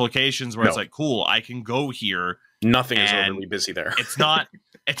one of those locations where it's like, cool, I can go here. Nothing is And overly busy there. It's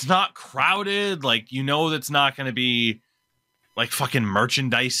not crowded. Like, you know, that's not going to be like fucking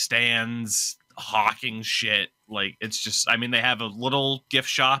merchandise stands hawking shit. Like, it's just, I mean, they have a little gift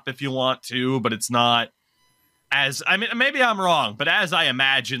shop if you want to, but it's not as, I mean, maybe I'm wrong, but as I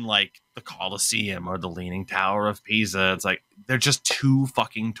imagine, like the Colosseum or the Leaning Tower of Pisa, it's like, they're just too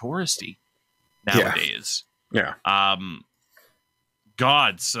fucking touristy nowadays. Yeah.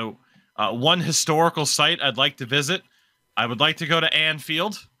 God. So one historical site I'd like to visit, I would like to go to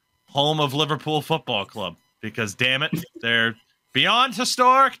Anfield, home of Liverpool Football Club, because damn it, they're beyond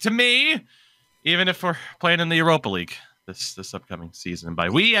historic to me, even if we're playing in the Europa League this upcoming season. And by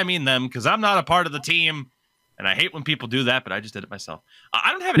we, I mean them, because I'm not a part of the team, and I hate when people do that, but I just did it myself.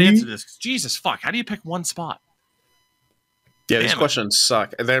 I don't have an answer to this, 'cause Jesus fuck, how do you pick one spot? Yeah, these Damn it. questions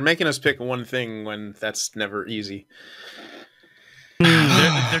suck. They're making us pick one thing when that's never easy.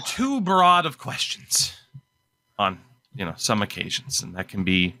 They're too broad of questions on, you know, some occasions, and that can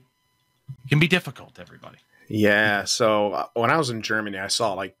be difficult, everybody. Yeah, so when I was in Germany, I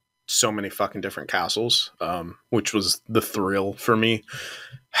saw like so many fucking different castles, which was the thrill for me.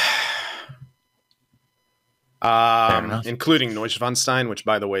 Including Neuschwanstein, which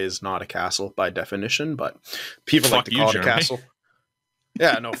by the way is not a castle by definition, but people like to call it a castle.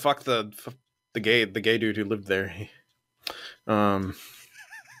 Yeah, no, fuck the gay dude who lived there.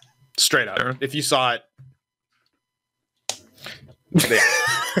 Straight up, Sure. if you saw it,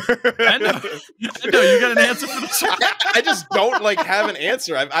 I know you got an answer for this one. I just don't like have an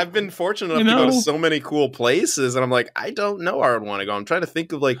answer. I've been fortunate enough to go to so many cool places, and I'm like, I don't know where I would want to go. I'm trying to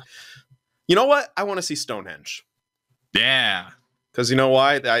think of like, You know what? I want to see Stonehenge. Yeah. Because you know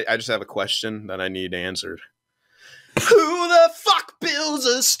why? I just have a question that I need answered. Who the fuck builds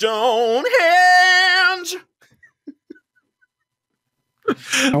a Stonehenge?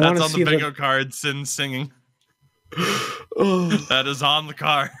 That's on the bingo card, Sin singing. That is on the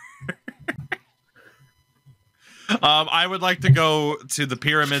card. I would like to go to the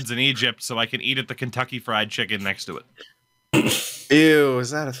pyramids in Egypt so I can eat at the Kentucky Fried Chicken next to it. Ew,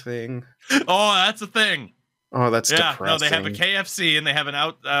 is that a thing? Oh, that's a thing. Oh, that's depressing. No, they have a KFC and they have an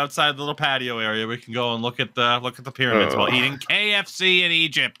outside the little patio area. We can go and look at the pyramids while eating KFC in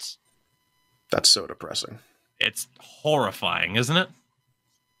Egypt. That's so depressing. It's horrifying, isn't it?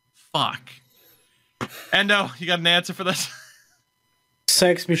 Fuck. Endo, you got an answer for this?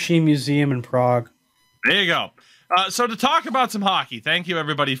 Sex Machine Museum in Prague. There you go. So to talk about some hockey, thank you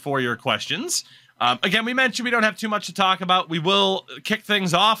everybody for your questions. Again, we mentioned we don't have too much to talk about. We will kick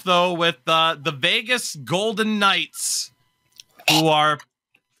things off, though, with the Vegas Golden Knights, who are...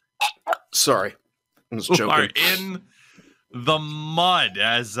 Sorry. I was joking. Who are in the mud,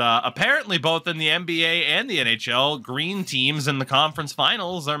 as apparently both in the NBA and the NHL, green teams in the conference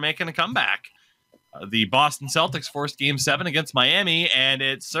finals are making a comeback. The Boston Celtics forced Game 7 against Miami, and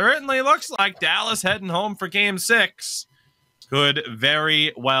it certainly looks like Dallas heading home for Game 6 could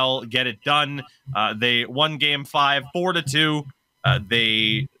very well get it done. They won Game 5 4-2.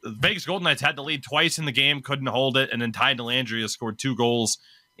 The Vegas Golden Knights had to lead twice in the game, couldn't hold it, and then Ty Dellandrea scored 2 goals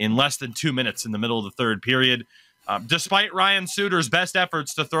in less than 2 minutes in the middle of the third period. Despite Ryan Suter's best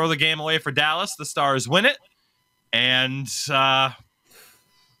efforts to throw the game away for Dallas, the Stars win it. And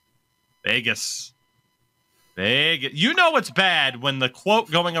Vegas. You know it's bad when the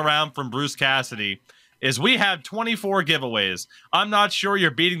quote going around from Bruce Cassidy is, "We have 24 giveaways. I'm not sure you're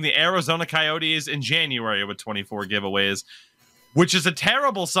beating the Arizona Coyotes in January with 24 giveaways," which is a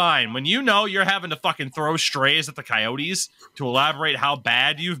terrible sign when you know you're having to fucking throw strays at the Coyotes to elaborate how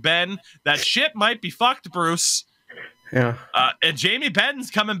bad you've been. That shit might be fucked, Bruce. Yeah. And Jamie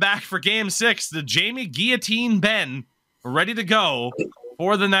Ben's coming back for Game 6. The Jamie Guillotine Ben ready to go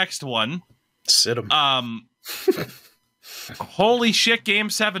for the next one. Sit him. Holy shit, Game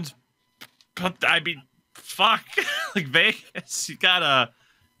 7's... I mean, fuck. Like, Vegas, you gotta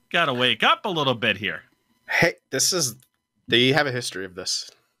wake up a little bit here. Hey, they have a history of this.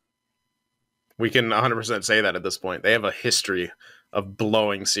 We can 100% say that at this point. They have a history of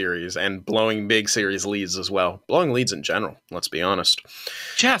blowing series and blowing big series leads as well. Blowing leads in general, let's be honest.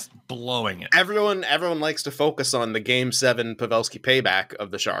 Just blowing it. Everyone likes to focus on the Game 7 Pavelski payback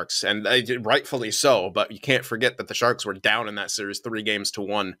of the Sharks, and rightfully so, but you can't forget that the Sharks were down in that series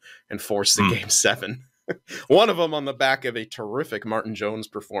 3-1 and forced the Game 7. One of them on the back of a terrific Martin Jones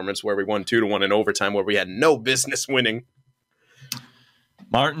performance where we won 2-1 in overtime where we had no business winning.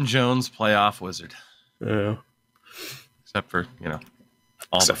 Martin Jones, playoff wizard. Yeah. Except for,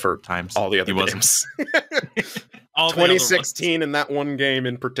 all the other games. All 2016 and that one game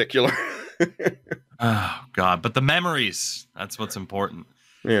in particular. Oh, God. But the memories, that's what's important.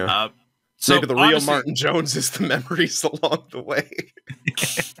 Yeah. So maybe the real Martin Jones is the memories along the way.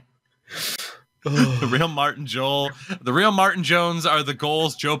 The real Martin Jones are the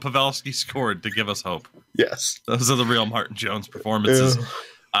goals Joe Pavelski scored to give us hope. Yes. Those are the real Martin Jones performances.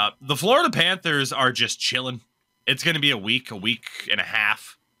 Yeah. The Florida Panthers are just chilling. It's going to be a week and a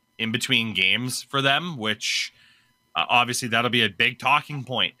half in between games for them, which obviously that'll be a big talking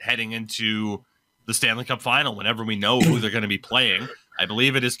point heading into the Stanley Cup final whenever we know who they're going to be playing. I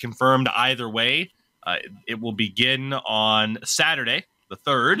believe it is confirmed either way. It will begin on Saturday, the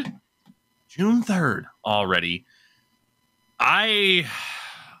 3rd, June 3rd already. I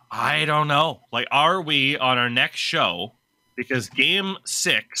don't know. Like, are we on our next show? Because Game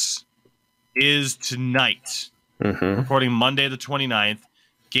 6 is tonight. Mm-hmm. Recording Monday the 29th.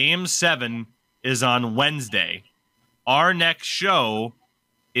 Game 7 is on Wednesday. Our next show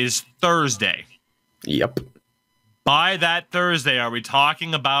is Thursday. Yep. By that Thursday, are we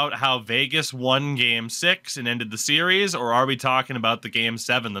talking about how Vegas won Game 6 and ended the series, or are we talking about the Game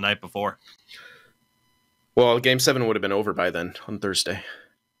 7 the night before? Well, Game 7 would have been over by then on Thursday.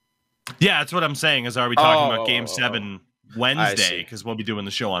 Yeah, that's what I'm saying, is are we talking about Game 7 Wednesday, because we'll be doing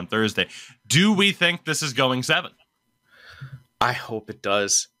the show on Thursday. Do we think this is going 7? I hope it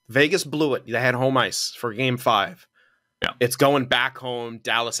does. Vegas blew it. They had home ice for Game 5. Yeah. It's going back home.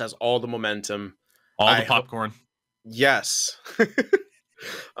 Dallas has all the momentum. All the popcorn. Yes.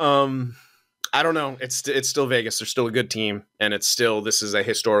 I don't know. It's still Vegas. They're still a good team, and this is a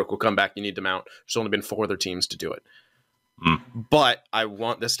historical comeback you need to mount. There's only been 4 other teams to do it. But I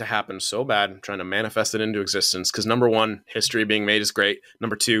want this to happen so bad. I'm trying to manifest it into existence because number one, history being made is great.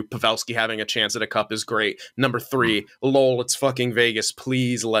 Number two, Pavelski having a chance at a cup is great. Number three, lol, it's fucking Vegas.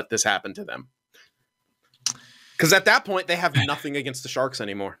 Please let this happen to them. Because at that point, they have nothing against the Sharks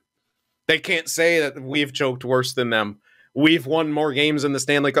anymore. They can't say that we've choked worse than them. We've won more games in the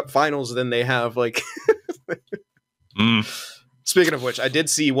Stanley Cup Finals than they have. Like, Speaking of which, I did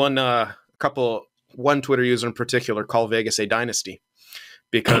see one Twitter user in particular call Vegas a dynasty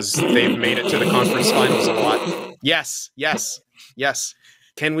because they've made it to the conference finals a lot. Yes.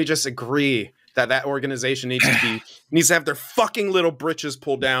 Can we just agree that that organization needs to have their fucking little britches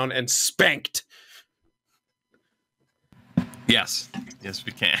pulled down and spanked? Yes,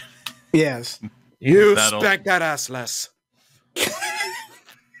 we can. Yes, you spank that ass less.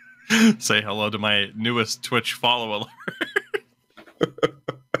 Say hello to my newest Twitch follow alert.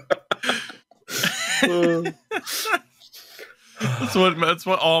 That's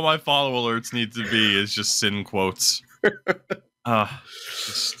what all my follow alerts need to be, is just sin quotes.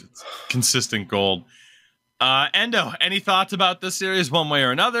 It's consistent gold. Endo, any thoughts about this series one way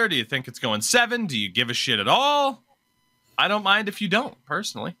or another? Do you think it's going 7? Do you give a shit at all? I don't mind if you don't,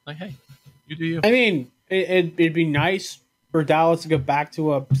 personally. Like, hey, you do you. I mean, it'd be nice for Dallas to go back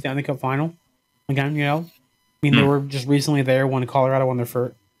to a Stanley Cup final again, you know? I mean, they were just recently there when Colorado won their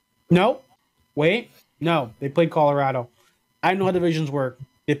first. No. Wait. No. They played Colorado. I know how divisions work.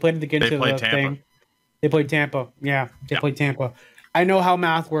 They played it against the thing. They played Tampa. Yeah, they played Tampa. I know how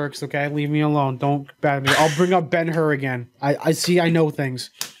math works, okay? Leave me alone. Don't bad me. I'll bring up Ben-Hur again. I see. I know things.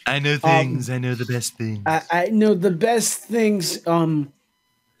 I know things. I know the best things. I know the best things.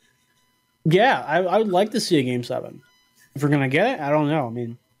 Yeah, I would like to see a Game 7. If we're going to get it, I don't know. I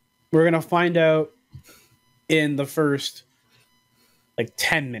mean, we're going to find out in the first,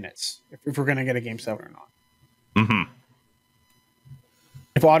 10 minutes if we're going to get a Game 7 or not. Mm-hmm.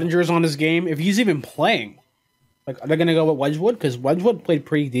 If Ottinger's on his game, if he's even playing, are they going to go with Wedgwood? Because Wedgwood played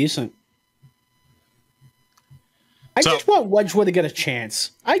pretty decent. I just want Wedgwood to get a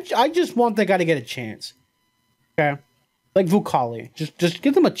chance. I just want that guy to get a chance. Okay? Like Vucali. Just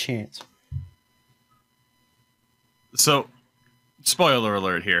give them a chance. So, spoiler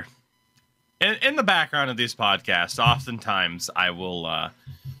alert here. In the background of these podcasts, oftentimes I will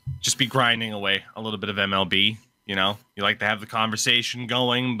just be grinding away a little bit of MLB. You know, you like to have the conversation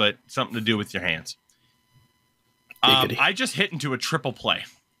going, but something to do with your hands. I just hit into a triple play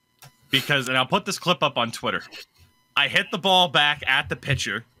because, and I'll put this clip up on Twitter. I hit the ball back at the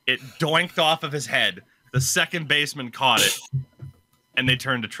pitcher. It doinked off of his head. The second baseman caught it, and they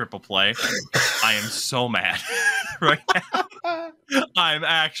turned to triple play. I am so mad right now. I'm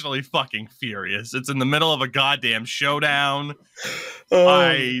actually fucking furious. It's in the middle of a goddamn showdown.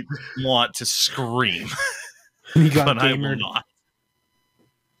 I want to scream. But I will not.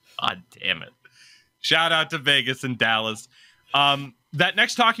 God damn it. Shout out to Vegas and Dallas. That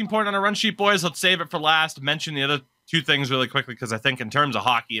next talking point on our run sheet, boys, let's save it for last. Mention the other two things really quickly, because I think in terms of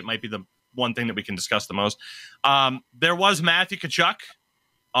hockey, it might be the one thing that we can discuss the most. There was Matthew Tkachuk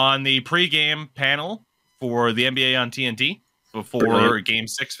on the pregame panel for the NBA on TNT before Game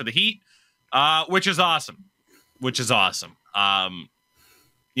 6 for the Heat, which is awesome.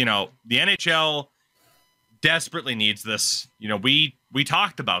 You know, the NHL desperately needs this. You know, we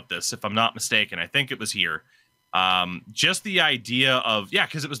talked about this, if I'm not mistaken. I think it was here. Just the idea of,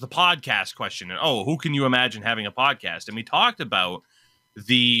 because it was the podcast question. And, who can you imagine having a podcast? And we talked about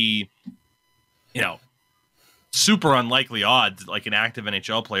the, super unlikely odds like an active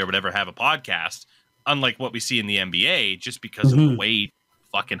NHL player would ever have a podcast, unlike what we see in the NBA, just because of the way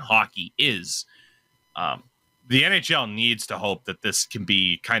fucking hockey is. The NHL needs to hope that this can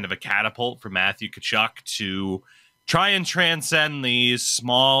be kind of a catapult for Matthew Tkachuk to try and transcend the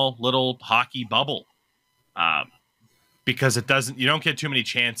small little hockey bubble. Because you don't get too many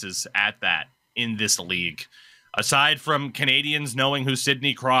chances at that in this league. Aside from Canadians knowing who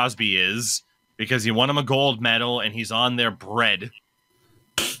Sidney Crosby is, because he won him a gold medal and he's on their bread.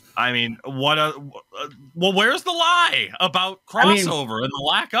 I mean, well, where's the lie about crossover and the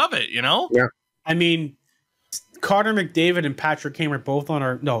lack of it, you know? Yeah. I mean, Connor McDavid and Patrick Kane were both on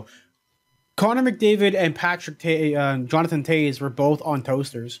Connor McDavid and Jonathan Toews were both on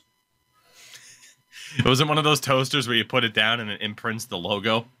toasters. It wasn't one of those toasters where you put it down and it imprints the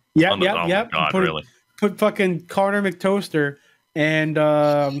logo. Yep. God, really? Put fucking Connor McToaster and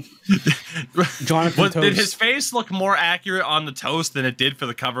Jonathan Toast. Did his face look more accurate on the toast than it did for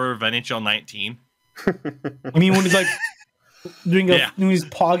the cover of NHL 19? I mean, when he's like when he's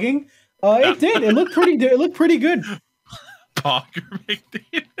pogging, it did. It looked pretty. It looked pretty good. Pogger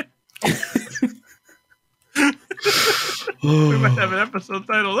McDavid. We might have an episode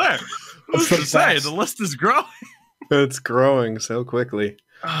title there. Who's to say? The list is growing. It's growing so quickly.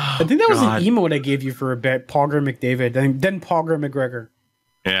 I think that was an emote I gave you for a bit. Pogger McDavid, then Pogger McGregor.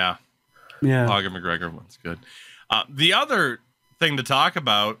 Yeah. Pogger McGregor one's good. The other thing to talk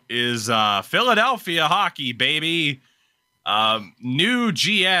about is Philadelphia hockey, baby. New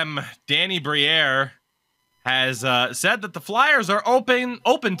GM Danny Briere has said that the Flyers are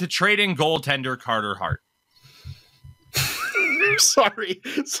open to trading goaltender Carter Hart. Sorry.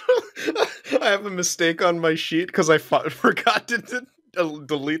 So, I have a mistake on my sheet because I forgot to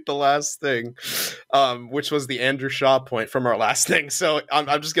delete the last thing, which was the Andrew Shaw point from our last thing. So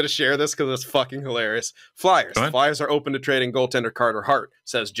I'm just going to share this because it's fucking hilarious. Flyers are open to trading goaltender Carter Hart,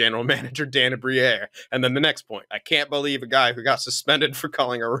 says general manager Danny Briere. And then the next point, I can't believe a guy who got suspended for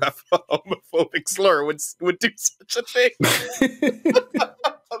calling a ref a homophobic slur would do such a thing.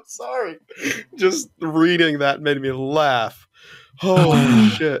 I'm sorry. Just reading that made me laugh. Holy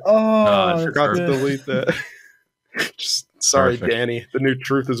shit. I forgot to delete that. Just sorry, perfect. Danny. The new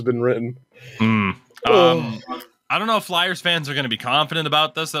truth has been written. I don't know if Flyers fans are going to be confident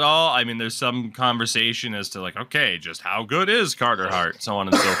about this at all. I mean, there's some conversation as to like, okay, just how good is Carter Hart, so on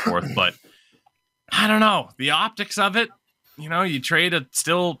and so forth. But I don't know. The optics of it, you trade a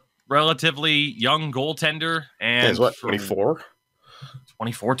still relatively young goaltender. And he's what, 24?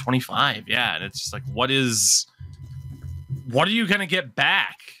 24, 25. Yeah. And it's just like, what are you going to get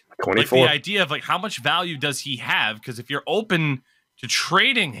back? 24. Like the idea of like how much value does he have? Because if you're open to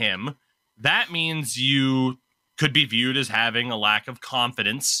trading him, that means you could be viewed as having a lack of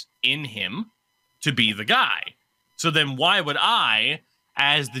confidence in him to be the guy. So then why would I,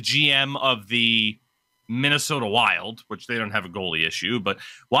 as the GM of the Minnesota Wild, which they don't have a goalie issue, but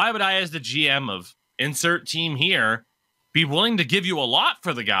why would I, as the GM of insert team here, be willing to give you a lot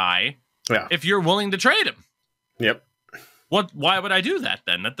for the guy if you're willing to trade him? Yep. Why would I do that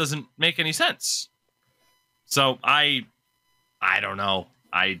then? That doesn't make any sense. So I don't know.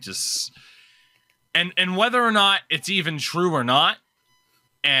 I just and whether or not it's even true or not,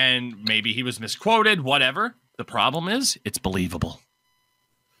 and maybe he was misquoted, whatever. The problem is it's believable.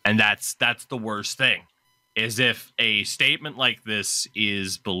 And that's the worst thing. Is if a statement like this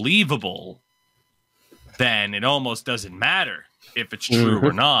is believable, then it almost doesn't matter if it's true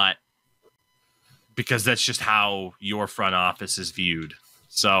or not. Because that's just how your front office is viewed.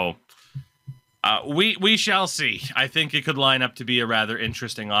 So we shall see. I think it could line up to be a rather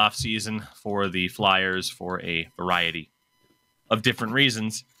interesting offseason for the Flyers for a variety of different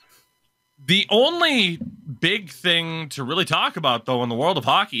reasons. The only big thing to really talk about, though, in the world of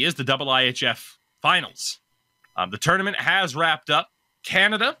hockey is the IIHF finals. The tournament has wrapped up.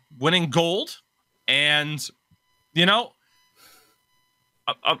 Canada winning gold. And,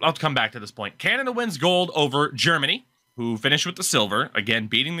 I'll come back to this point. Canada wins gold over Germany, who finished with the silver, again,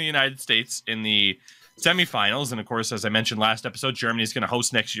 beating the United States in the semifinals. And, of course, as I mentioned last episode, Germany is going to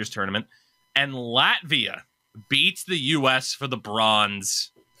host next year's tournament. And Latvia beats the U.S. for the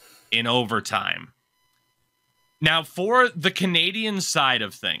bronze in overtime. Now, for the Canadian side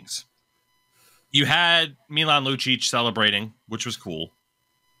of things, you had Milan Lucic celebrating, which was cool.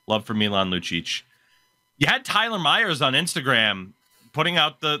 Love for Milan Lucic. You had Tyler Myers on Instagram putting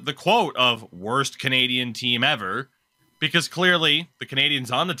out the quote of worst Canadian team ever, because clearly the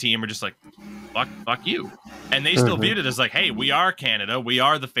Canadians on the team are just like, fuck you. And they still viewed it as like, hey, we are Canada. We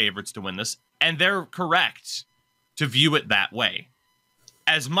are the favorites to win this. And they're correct to view it that way.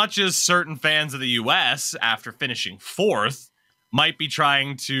 As much as certain fans of the U.S., after finishing fourth, might be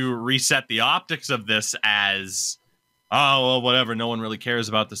trying to reset the optics of this as, oh, well, whatever, no one really cares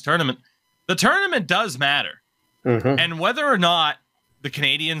about this tournament. The tournament does matter. And whether or not the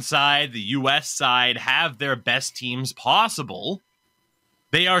Canadian side, the U.S. side have their best teams possible,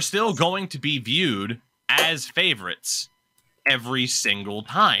 they are still going to be viewed as favorites every single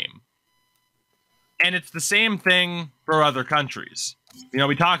time. And it's the same thing for other countries.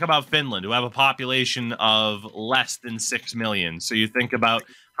 We talk about Finland, who have a population of less than 6 million. So you think about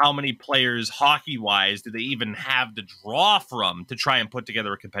how many players hockey-wise do they even have to draw from to try and put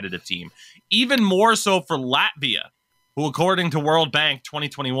together a competitive team. Even more so for Latvia, who, according to World Bank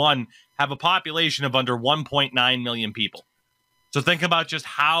 2021, have a population of under 1.9 million people. So think about just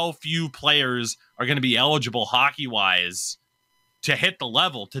how few players are going to be eligible hockey-wise to hit the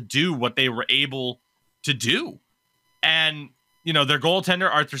level, to do what they were able to do. And, their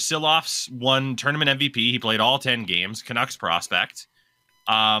goaltender, Arthur Silovs, won tournament MVP. He played all 10 games, Canucks prospect.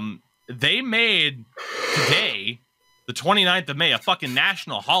 They made today, the 29th of May, a fucking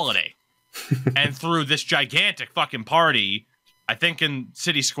national holiday. And through this gigantic fucking party, I think in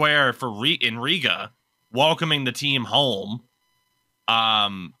City Square in Riga, welcoming the team home.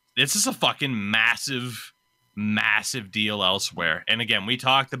 This is a fucking massive deal elsewhere. And again, we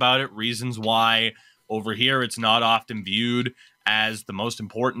talked about it, reasons why over here it's not often viewed as the most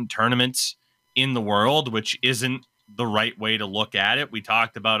important tournament in the world, which isn't the right way to look at it. We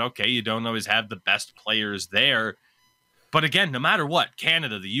talked about, okay, you don't always have the best players there. But again, no matter what,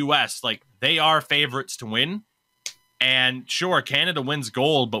 Canada, the US, like, they are favorites to win. And sure, Canada wins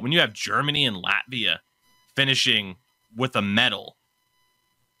gold, but when you have Germany and Latvia finishing with a medal,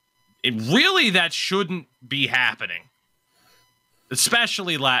 that shouldn't be happening.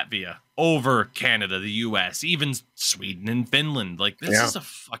 Especially Latvia over Canada, the US, even Sweden and Finland. Like, this is a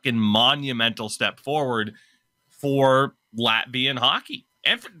fucking monumental step forward for Latvian hockey.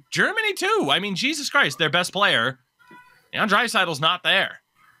 And for Germany, too. I mean, Jesus Christ, their best player, Leon Draisaitl's not there.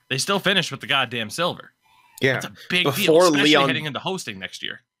 They still finished with the goddamn silver. Yeah. It's a big deal, especially heading into hosting next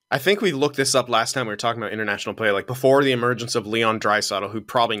year. I think we looked this up last time we were talking about international play, like before the emergence of Leon Draisaitl, who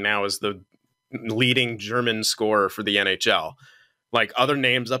probably now is the leading German scorer for the NHL. Like, other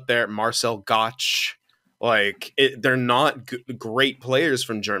names up there, Marcel Gottsch, like, they're not great players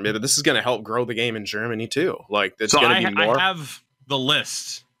from Germany, but this is going to help grow the game in Germany too. Like, it's going to be more. I have the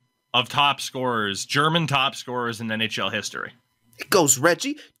list of top scorers, German top scorers in NHL history. It goes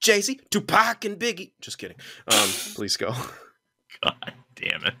Reggie, Jay-Z, Tupac, and Biggie. Just kidding. Please go. God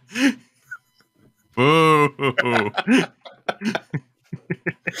damn it. Boo.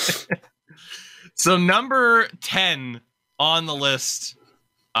 So number 10 on the list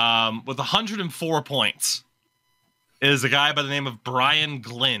with 104 points is a guy by the name of Brian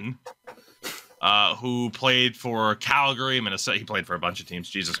Glynn, who played for Calgary, Minnesota. He played for a bunch of teams.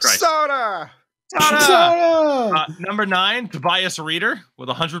 Jesus Christ. Soda! Number 9, Tobias Reeder with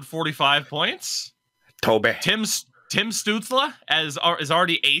 145 points. Toby. Tim Stützle is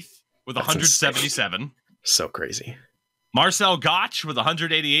already 8th with 177. Insane. So crazy. Marcel Gottsch with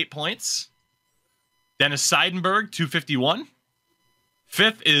 188 points. Dennis Seidenberg, 251.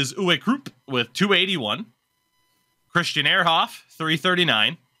 5th is Uwe Krupp with 281. Christian Ehrhoff,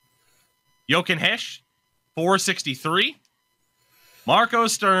 339. Jochen Hesch, 463. Marco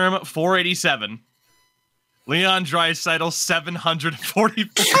Sturm, 487. Leon Draisaitl, 744.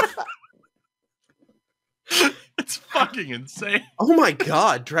 It's fucking insane. Oh my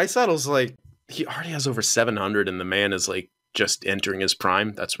God. Draisaitl's like, he already has over 700 and the man is like just entering his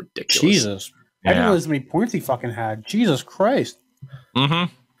prime. That's ridiculous. Jesus. I didn't realize how many points he fucking had. Jesus Christ.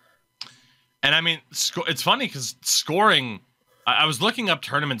 Mm-hmm. And I mean, it's funny because scoring, I was looking up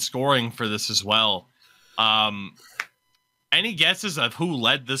tournament scoring for this as well. Any guesses of who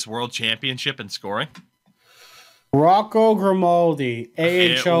led this world championship in scoring? Rocco Grimaldi,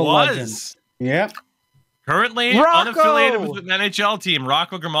 AHL legend. Yep. Currently unaffiliated with an NHL team.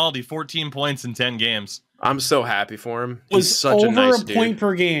 Rocco Grimaldi, 14 points in 10 games. I'm so happy for him. He's such a nice dude. Over a point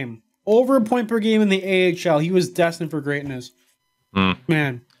per game. Over a point per game in the AHL. He was destined for greatness.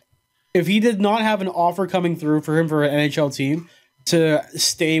 Man, if he did not have an offer coming through for him for an NHL team to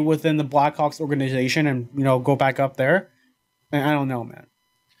stay within the Blackhawks organization and, you know, go back up there, man, I don't know, man.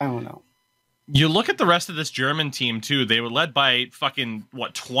 I don't know. You look at the rest of this German team, too. They were led by fucking,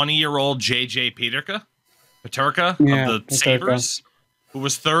 20-year-old JJ Peterka of the Sabres, who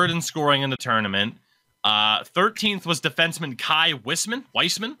was 3rd in scoring in the tournament. 13th was defenseman Kai Weissman,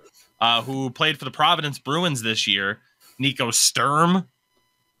 who played for the Providence Bruins this year. Nico Sturm,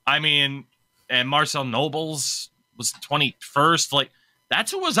 and Marcel Nobles was 21st. Like,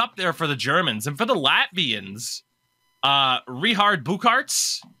 that's who was up there for the Germans. And for the Latvians, Richard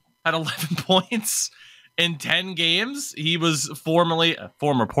Bukarts had 11 points in 10 games. He was formerly a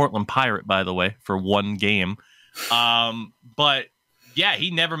former Portland Pirate, by the way, for 1 game. But yeah,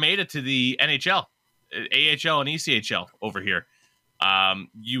 he never made it to the NHL, AHL and ECHL over here.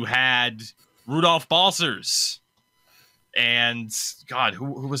 You had Rudolph Balcers and God,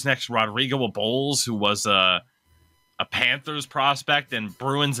 who was next? Rodrigo Bowles, who was a Panthers prospect, and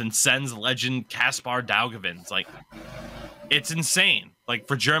Bruins and Sens legend Kaspar Daugavins. Like, it's insane. Like,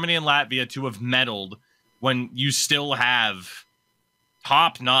 for Germany and Latvia to have medaled when you still have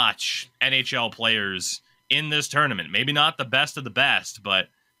top-notch NHL players in this tournament. Maybe not the best of the best, but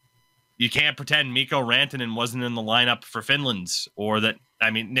you can't pretend Mikko Rantanen wasn't in the lineup for Finland, or that,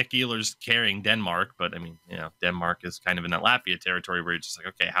 Nick Ehlers carrying Denmark, but Denmark is kind of in that Latvia territory where you're just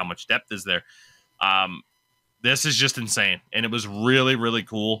like, okay, how much depth is there? This is just insane. And it was really, really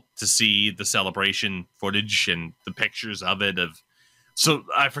cool to see the celebration footage and the pictures of it. So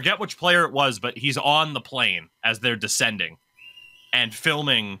I forget which player it was, but he's on the plane as they're descending and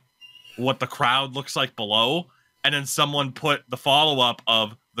filming what the crowd looks like below. And then someone put the follow-up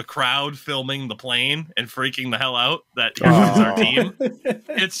of the crowd filming the plane and freaking the hell out that he's our team.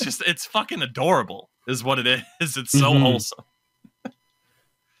 It's fucking adorable is what it is. It's so wholesome.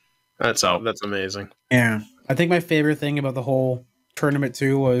 That's amazing. Yeah. I think my favorite thing about the whole tournament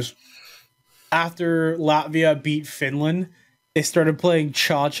too was after Latvia beat Finland, they started playing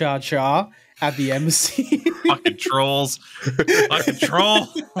Cha Cha Cha at the embassy. Fucking trolls. Fucking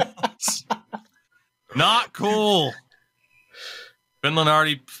trolls. Not cool. Finland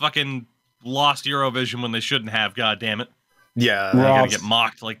already fucking lost Eurovision when they shouldn't have, god damn it. Yeah. They're gonna get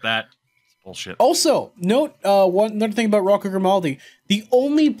mocked like that. It's bullshit. Also, note another thing about Rocco Grimaldi. The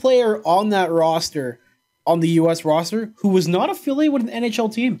only player on that roster, on the US roster, who was not affiliated with an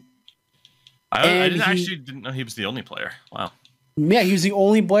NHL team. I didn't know he was the only player. Wow. Yeah, he was the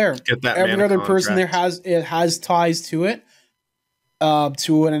only player. Get that Every man a other person there contract. has ties to it,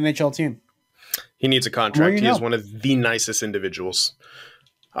 to an NHL team. He needs a contract. He is one of the nicest individuals.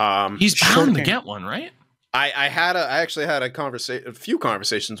 He's bound to get one, right? I actually had a few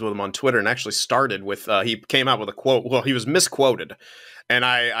conversations with him on Twitter, and actually started with he came out with a quote. Well, he was misquoted, and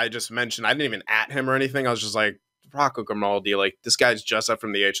I just mentioned, I didn't even at him or anything. I was just like, Rocco Grimaldi, like, this guy's just up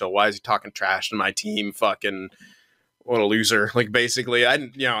from the AHL. Why is he talking trash to my team? Fucking what a loser! Like, basically,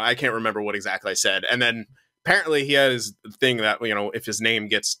 I can't remember what exactly I said, and then apparently he has a thing that, if his name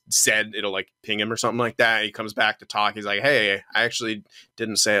gets said, it'll like ping him or something like that. He comes back to talk. He's like, hey, I actually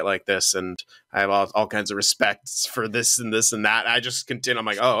didn't say it like this, and I have all kinds of respect for this and this and that. I just continue. I'm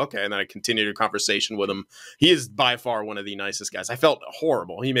like, oh, okay. And then I continued a conversation with him. He is by far one of the nicest guys. I felt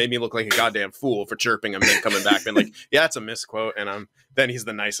horrible. He made me look like a goddamn fool for chirping him and then coming back and like, yeah, it's a misquote. And then he's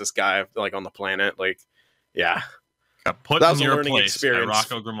the nicest guy like on the planet. Like, yeah. That was a learning experience.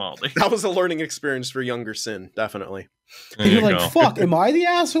 Rocco Grimaldi. That was a learning experience for younger Sin, definitely. And you're like, fuck, am I the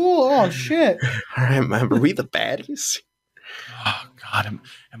asshole? Oh, shit. All right, remember, we the baddies? Oh, God.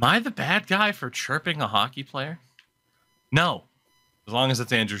 Am I the bad guy for chirping a hockey player? No. As long as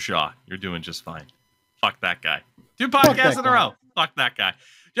it's Andrew Shaw, you're doing just fine. Fuck that guy. 2 podcasts in a row. Fuck that guy.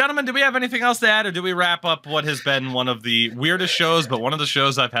 Gentlemen, do we have anything else to add, or do we wrap up what has been one of the weirdest shows, but one of the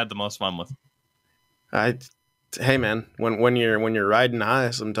shows I've had the most fun with? Hey man, when you're riding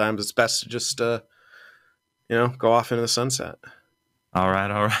high, sometimes it's best to just go off into the sunset. All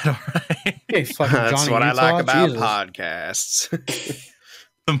right. Hey, fucking Johnny That's what Utah, I like about Jesus. podcasts.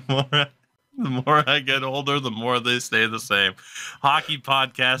 The more I get older, the more they stay the same. Hockey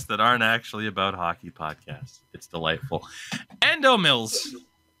podcasts that aren't actually about hockey podcasts. It's delightful. Endo Mills,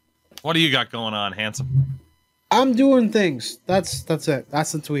 what do you got going on, handsome? I'm doing things. That's it.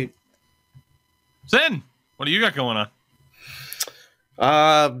 That's the tweet. Sin, what do you got going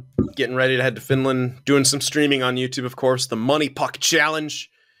on? Getting ready to head to Finland, doing some streaming on YouTube, of course. The Money Puck Challenge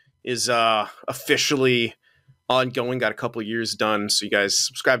is officially ongoing. Got a couple years done, so you guys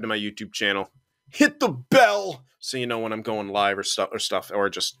subscribe to my YouTube channel. Hit the bell so you know when I'm going live or stuff, or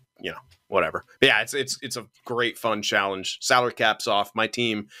just whatever. But yeah, it's a great fun challenge. Salary cap's off. My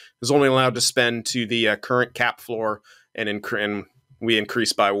team is only allowed to spend to the current cap floor, and we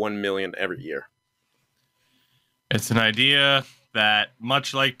increase by 1 million every year. It's an idea that,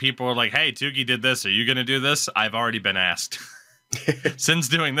 much like people are like, hey, Tougie did this. Are you going to do this? I've already been asked. Sin's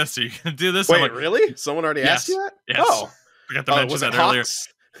doing this. Are you going to do this? Wait, really? Someone already asked you that? Yes. Oh. I forgot to mention was that it earlier. Hawks?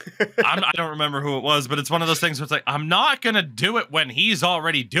 I don't remember who it was, but it's one of those things where it's like, I'm not going to do it when he's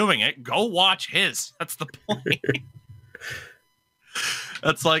already doing it. Go watch his. That's the point.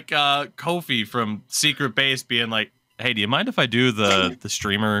 That's like Kofi from Secret Base being like, hey, do you mind if I do the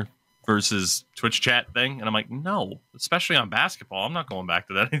streamer versus Twitch chat thing? And I'm like, no, especially on basketball. I'm not going back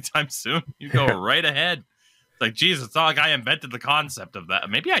to that anytime soon. You go right ahead. It's like, geez, it's not like I invented the concept of that.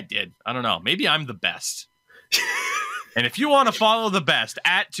 Maybe I did. I don't know. Maybe I'm the best. And if you want to follow the best,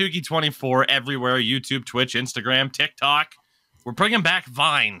 at Tougie24 everywhere, YouTube, Twitch, Instagram, TikTok, we're bringing back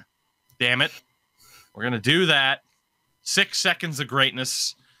Vine. Damn it. We're going to do that. 6 seconds of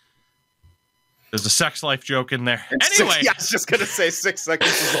greatness. There's a sex life joke in there. Anyway. I was just going to say 6 seconds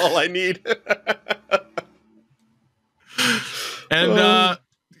is all I need. And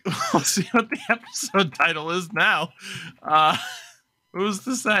we'll see what the episode title is now. Who's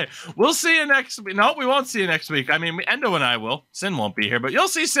to say? We'll see you next week. No, we won't see you next week. I mean, Endo and I will. Sin won't be here, but you'll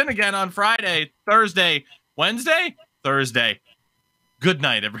see Sin again on Friday, Thursday, Wednesday, Thursday. Good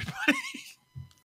night, everybody.